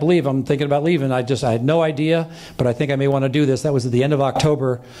 I can't believe I'm thinking about leaving. I had no idea, but I think I may want to do this. That was at the end of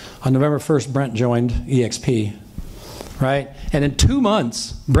October. On November 1st, Brent joined EXP. Right? And in 2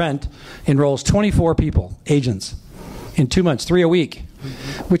 months, Brent enrolls 24 people, agents. In 2 months, 3 a week,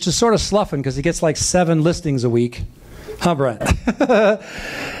 which is sort of sloughing because he gets like 7 listings a week. Huh, Brent?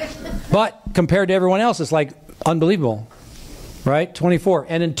 But compared to everyone else, it's like unbelievable. Right? 24.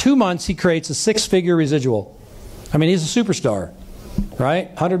 And in 2 months, he creates a 6-figure residual. I mean, he's a superstar.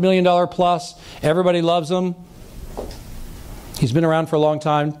 Right? $100 million plus. Everybody loves him. He's been around for a long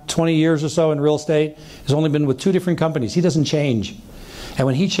time, 20 years or so in real estate. He's only been with 2 different companies. He doesn't change. And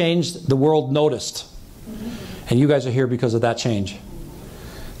when he changed, the world noticed. And you guys are here because of that change.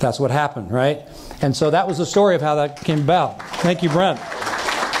 That's what happened, right? And so that was the story of how that came about. Thank you, Brent.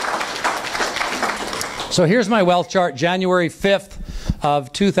 So here's my wealth chart, January 5th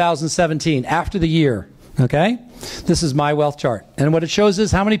of 2017, after the year, okay? This is my wealth chart. And what it shows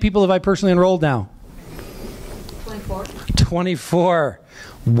is how many people have I personally enrolled now? 24.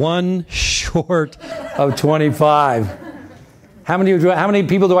 1 short of 25. How many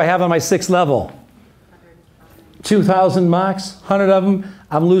people do I have on my 6th level? 2,000 max, 100 of them.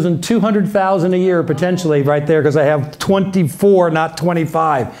 I'm losing 200,000 a year potentially right there because I have 24, not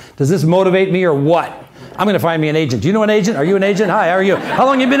 25. Does this motivate me or what? I'm going to find me an agent. Do you know an agent? Are you an agent? Hi, how are you? How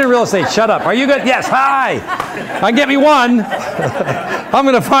long have you been in real estate? Shut up. Are you good? Yes, hi. I can get me one. I'm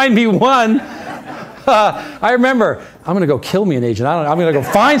going to find me one. I remember, I'm going to go kill me an agent. I'm going to go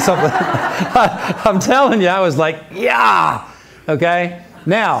find something. I'm telling you, I was like, yeah. Okay?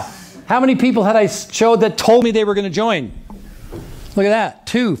 Now, how many people had I showed that told me they were going to join? Look at that.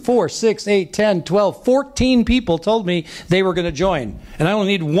 2, 4, 6, 8, 10, 12, 14 people told me they were going to join. And I only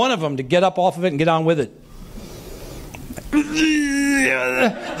need one of them to get up off of it and get on with it.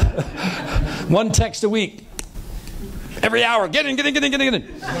 One text a week. Every hour. Get in.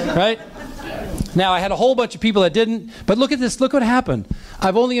 Right? Now, I had a whole bunch of people that didn't, but look at this. Look what happened.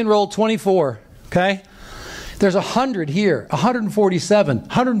 I've only enrolled 24, okay? There's 100 here, 147,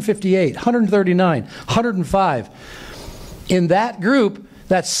 158, 139, 105. In that group,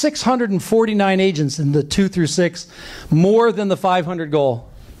 that's 649 agents in the 2 through 6, more than the 500 goal,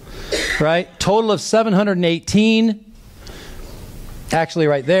 right? Total of 718, actually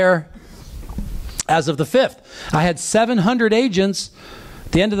right there. As of the 5th, I had 700 agents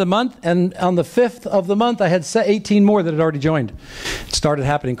at the end of the month, and on the 5th of the month, I had 18 more that had already joined. It started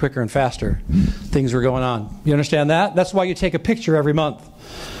happening quicker and faster. Things were going on. You understand that? That's why you take a picture every month.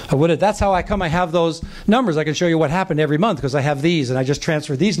 That's how I have those numbers. I can show you what happened every month because I have these, and I just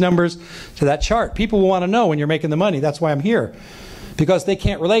transfer these numbers to that chart. People will want to know when you're making the money. That's why I'm here. Because they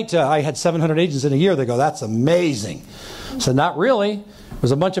can't relate to, I had 700 agents in a year. They go, that's amazing. So not really. It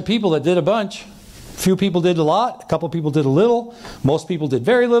was a bunch of people that did a bunch. Few people did a lot, a couple people did a little, most people did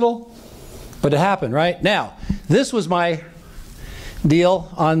very little, but it happened, right? Now, this was my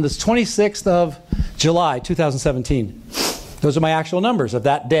deal on the 26th of July, 2017. Those are my actual numbers of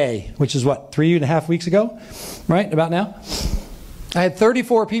that day, which is what, 3.5 weeks ago, right, about now? I had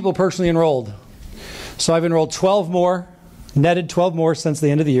 34 people personally enrolled. So I've enrolled 12 more, netted 12 more since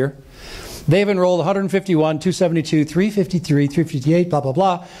the end of the year. They've enrolled 151, 272, 353, 358, blah, blah,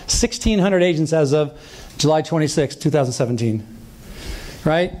 blah. 1,600 agents as of July 26, 2017.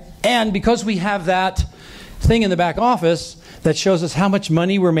 Right? And because we have that thing in the back office that shows us how much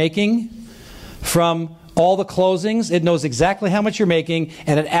money we're making from all the closings, it knows exactly how much you're making,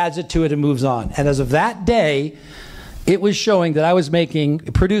 and it adds it to it and moves on. And as of that day, it was showing that I was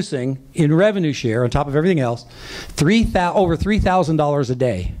producing in revenue share, on top of everything else, over $3,000 a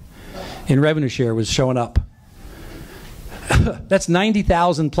day. In revenue share was showing up. That's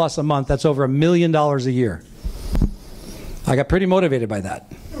 90,000 plus a month. That's over $1 million a year. I got pretty motivated by that.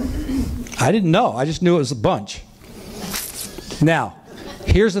 I didn't know. I just knew it was a bunch. Now,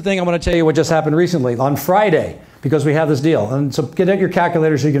 Here's the thing I want to tell you what just happened recently. On Friday, because we have this deal. And so get out your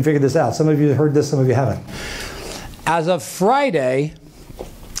calculator so you can figure this out. Some of you heard this, some of you haven't. As of Friday,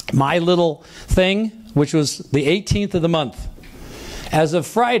 my little thing, which was the 18th of the month, as of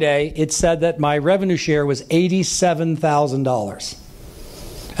Friday, it said that my revenue share was $87,000.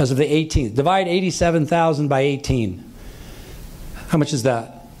 As of the 18th. Divide 87,000 by 18. How much is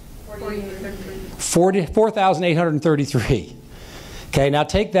that? 4,833. Okay, now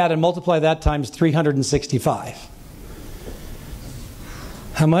take that and multiply that times 365.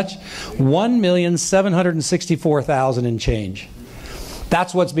 How much? 1,764,000 and change.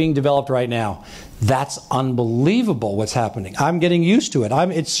 That's what's being developed right now. That's unbelievable what's happening. I'm getting used to it.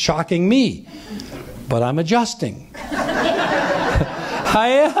 It's shocking me, but I'm adjusting. I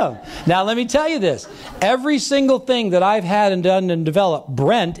am. Now let me tell you this. Every single thing that I've had and done and developed,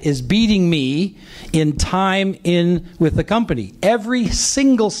 Brent is beating me in time with the company. Every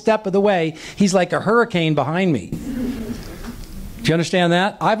single step of the way, he's like a hurricane behind me. Do you understand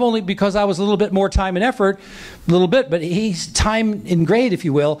that? I've only, because I was a little bit more time and effort, a little bit, but he's time in grade, if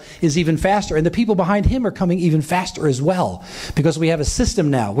you will, is even faster. And the people behind him are coming even faster as well, because we have a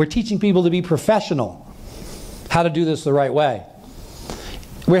system now. We're teaching people to be professional, how to do this the right way.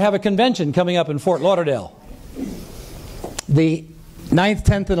 We have a convention coming up in Fort Lauderdale, the 9th,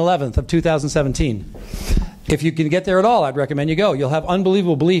 10th, and 11th of 2017. If you can get there at all, I'd recommend you go. You'll have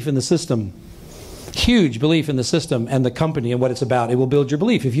unbelievable belief in the system. Huge belief in the system and the company and what it's about. It will build your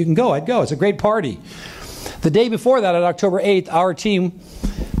belief. If you can go, I'd go. It's a great party. The day before that, on October 8th, our team,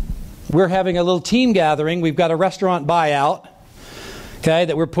 we're having a little team gathering. We've got a restaurant buyout, okay,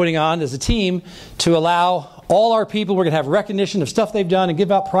 that we're putting on as a team to allow all our people. We're going to have recognition of stuff they've done and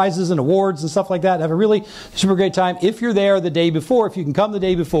give out prizes and awards and stuff like that. Have a really super great time. If you're there the day before, if you can come the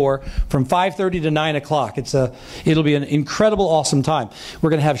day before, from 5:30 to 9 o'clock, it'll be an incredible, awesome time. We're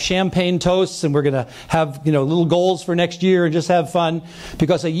going to have champagne toasts, and we're going to have little goals for next year and just have fun.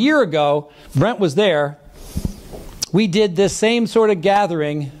 Because a year ago, Brent was there. We did this same sort of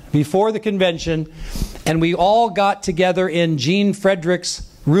gathering before the convention, and we all got together in Gene Frederick's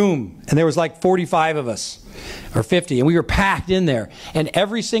room, and there was like 45 of us. Or 50, and we were packed in there. And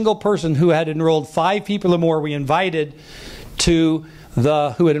every single person who had enrolled 5 people or more, we invited who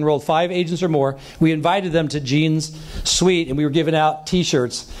had enrolled 5 agents or more, we invited them to Gene's suite, and we were giving out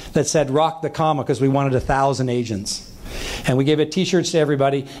t-shirts that said "Rock the Comma," because we wanted 1,000 agents. And we gave it t-shirts to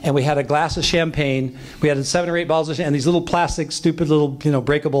everybody, and we had a glass of champagne. We had 7 or 8 bottles of champagne, and these little plastic, stupid little,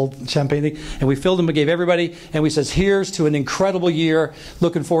 breakable champagne thing. And we filled them and gave everybody, and we says, "Here's to an incredible year.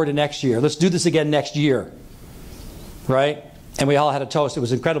 Looking forward to next year. Let's do this again next year." Right? And we all had a toast. It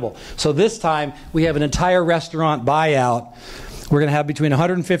was incredible. So this time, we have an entire restaurant buyout. We're going to have between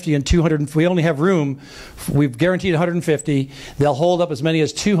 150 and 200. We only have room. We've guaranteed 150. They'll hold up as many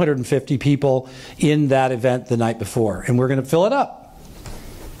as 250 people in that event the night before. And we're going to fill it up.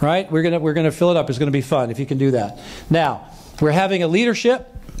 Right? We're going to fill it up. It's going to be fun if you can do that. Now, we're having a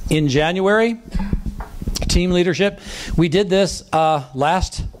leadership in January. Team leadership. We did this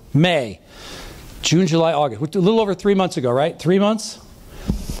last May. June, July, August. A little over 3 months ago, right? 3 months?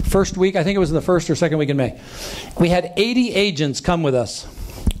 First week, I think it was in the first or second week in May. We had 80 agents come with us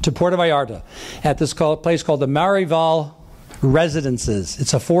to Puerto Vallarta at this place called the Marival Residences.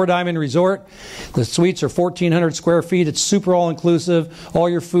 It's a 4-diamond resort. The suites are 1,400 square feet. It's super all-inclusive. All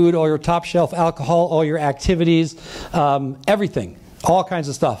your food, all your top-shelf alcohol, all your activities, everything. All kinds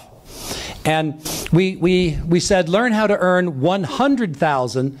of stuff. And we said, learn how to earn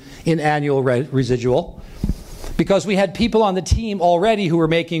 $100,000 in annual residual, because we had people on the team already who were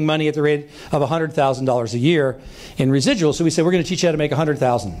making money at the rate of $100,000 a year in residual. So we said, we're going to teach you how to make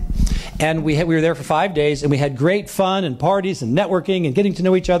 $100,000. And we were there for 5 days, and we had great fun and parties and networking and getting to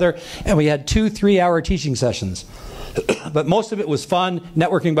know each other. And we had 2 3-hour teaching sessions. But most of it was fun,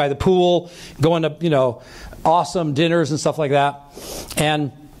 networking by the pool, going to, awesome dinners and stuff like that.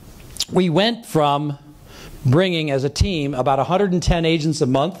 And we went from bringing, as a team, about 110 agents a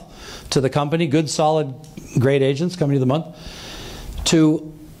month to the company, good, solid, great agents coming to the month,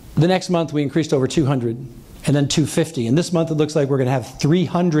 to the next month we increased over 200, and then 250. And this month it looks like we're going to have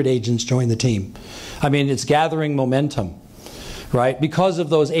 300 agents join the team. I mean, it's gathering momentum, right? Because of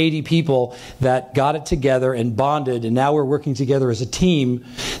those 80 people that got it together and bonded, and now we're working together as a team.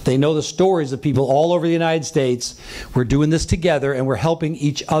 They know the stories of people all over the United States. We're doing this together, and we're helping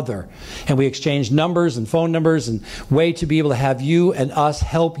each other. And we exchange numbers and phone numbers, and way to be able to have you and us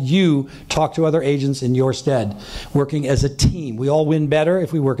help you talk to other agents in your stead, working as a team. We all win better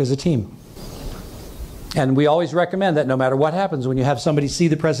if we work as a team. And we always recommend that no matter what happens, when you have somebody see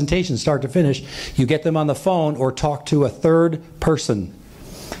the presentation start to finish, you get them on the phone or talk to a third person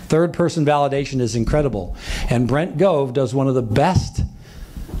Third-person validation is incredible. And Brent Gove does one of the best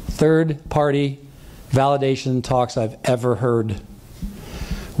third-party validation talks I've ever heard.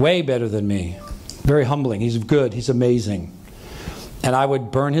 Way better than me. Very humbling. He's good. He's amazing. And I would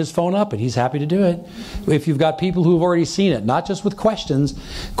burn his phone up, and he's happy to do it. If you've got people who have already seen it, not just with questions.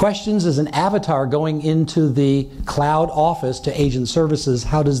 Questions is an avatar going into the cloud office to agent services.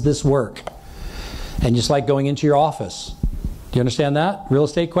 How does this work? And just like going into your office. Do you understand that? Real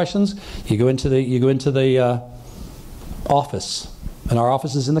estate questions? You go into the office. And our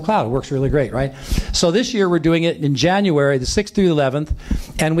office is in the cloud. It works really great, right? So this year we're doing it in January, the 6th through the 11th,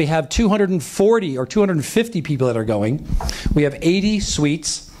 and we have 240 or 250 people that are going. We have 80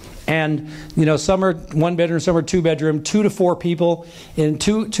 suites, and some are one bedroom, some are two bedroom, 2 to 4 people, in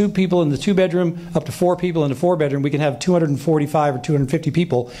two people in the 2 bedroom, up to 4 people in the 4 bedroom. We can have 245 or 250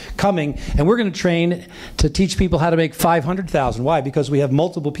 people coming, and we're going to train to teach people how to make $500,000. Why? Because we have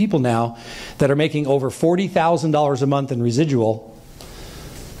multiple people now that are making over $40,000 a month in residual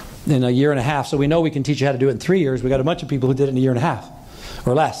in a year and a half. So we know we can teach you how to do it in 3 years. We got a bunch of people who did it in a year and a half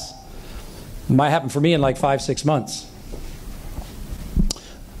or less. It might happen for me in like 5-6 months.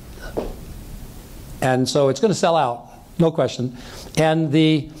 And so it's going to sell out, no question. And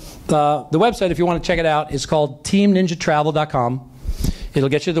the website, if you want to check it out, is called teamninjatravel.com. It'll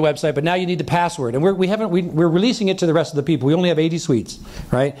get you to the website, but now you need the password. And we're releasing it to the rest of the people. We only have 80 suites,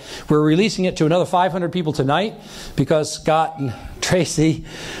 right? We're releasing it to another 500 people tonight because Scott and Tracy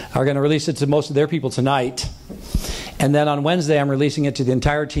are going to release it to most of their people tonight. And then on Wednesday, I'm releasing it to the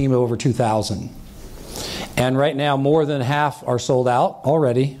entire team of over 2,000. And right now, more than half are sold out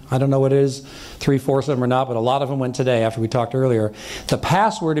already. I don't know what it is, 3/4 of them are not, but a lot of them went today after we talked earlier. The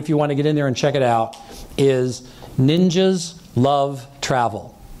password, if you want to get in there and check it out, is Ninjas Love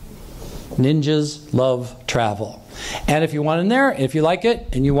Travel. Ninjas Love Travel. And if you want in there, if you like it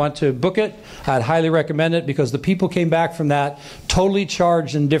and you want to book it, I'd highly recommend it because the people came back from that totally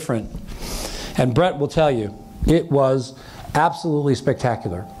charged and different. And Brett will tell you, it was absolutely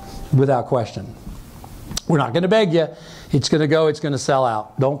spectacular, without question. We're not going to beg you. It's going to go. It's going to sell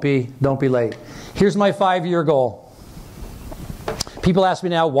out. Don't be late. Here's my 5-year goal. People ask me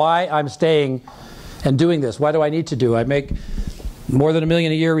now why I'm staying and doing this. Why do I need to do? I make more than $1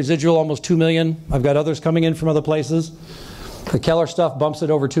 million a year residual, almost $2 million. I've got others coming in from other places. The Keller stuff bumps it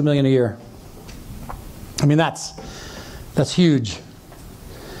over $2 million a year. I mean, that's huge.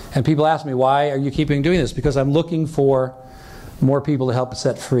 And people ask me, why are you keeping doing this? Because I'm looking for more people to help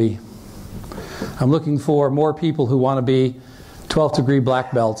set free. I'm looking for more people who want to be 12th degree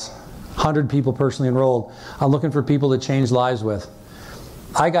black belts, 100 people personally enrolled. I'm looking for people to change lives with.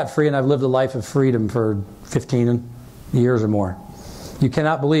 I got free and I've lived a life of freedom for 15 years or more. You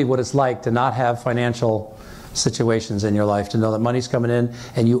cannot believe what it's like to not have financial situations in your life, to know that money's coming in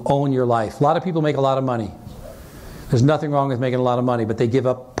and you own your life. A lot of people make a lot of money. There's nothing wrong with making a lot of money, but they give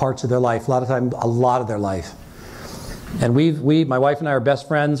up parts of their life, a lot of time, a lot of their life. And my wife and I are best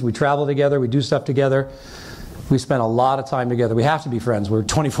friends. We travel together. We do stuff together. We spend a lot of time together. We have to be friends. We're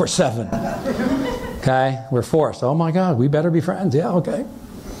 24/7. Okay? We're forced. Oh my God, we better be friends. Yeah, okay.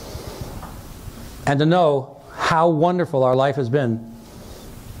 And to know how wonderful our life has been,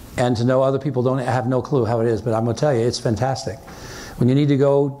 and to know other people have no clue how it is, but I'm going to tell you, it's fantastic. When you need to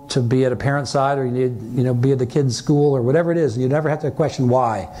go to be at a parent's side, or you need be at the kid's school, or whatever it is, you never have to question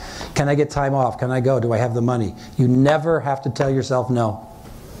why. Can I get time off? Can I go? Do I have the money? You never have to tell yourself no.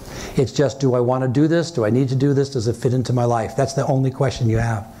 It's just, do I want to do this? Do I need to do this? Does it fit into my life? That's the only question you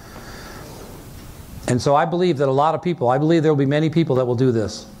have. And so I believe that a lot of people, I believe there will be many people that will do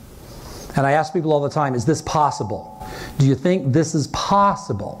this. And I ask people all the time, is this possible? Do you think this is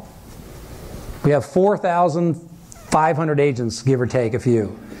possible? We have 4,500 agents, give or take a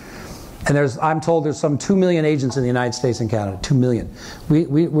few. And I'm told there's some 2 million agents in the United States and Canada. 2 million.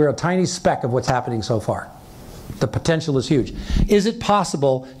 We're a tiny speck of what's happening so far. The potential is huge. Is it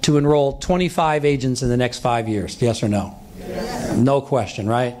possible to enroll 25 agents in the next 5 years? Yes or no? Yes. No question,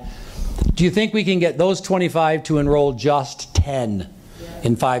 right? Do you think we can get those 25 to enroll just 10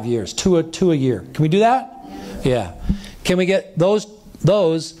 in 5 years? Two a year. Can we do that? Yeah. Can we get those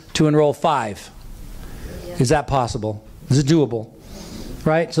to enroll 5? Is that possible? Is it doable?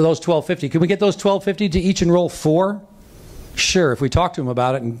 Right? So those 1,250. Can we get those 1,250 to each enroll 4? Sure, if we talk to them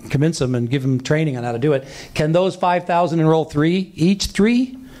about it and convince them and give them training on how to do it. Can those 5,000 enroll 3? Each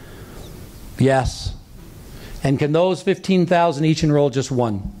 3? Yes. And can those 15,000 each enroll just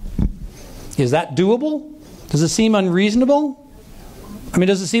 1? Is that doable? Does it seem unreasonable? I mean,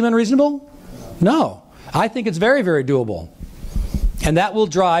 does it seem unreasonable? No. I think it's very, very doable. And that will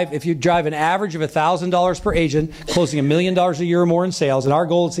drive, if you drive an average of $1,000 per agent, closing $1 million a year or more in sales, and our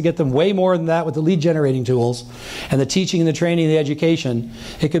goal is to get them way more than that with the lead generating tools and the teaching and the training and the education.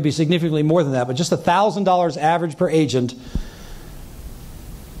 It could be significantly more than that, but just $1,000 average per agent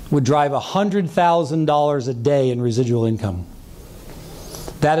would drive $100,000 a day in residual income.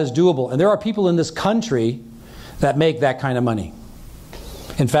 That is doable. And there are people in this country that make that kind of money.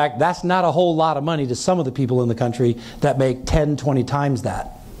 In fact, that's not a whole lot of money to some of the people in the country that make 10, 20 times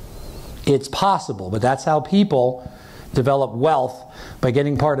that. It's possible, but that's how people develop wealth, by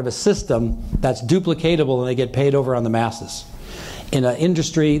getting part of a system that's duplicatable and they get paid over on the masses. In an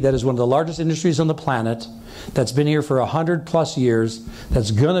industry that is one of the largest industries on the planet, that's been here for 100+ years,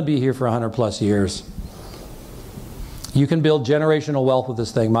 that's going to be here for 100+ years, you can build generational wealth with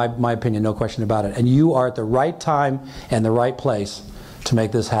this thing, my opinion, no question about it. And you are at the right time and the right place to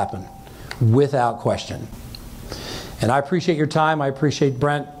make this happen, without question. And I appreciate your time. I appreciate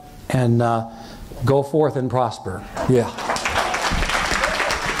Brent. And go forth and prosper. Yeah.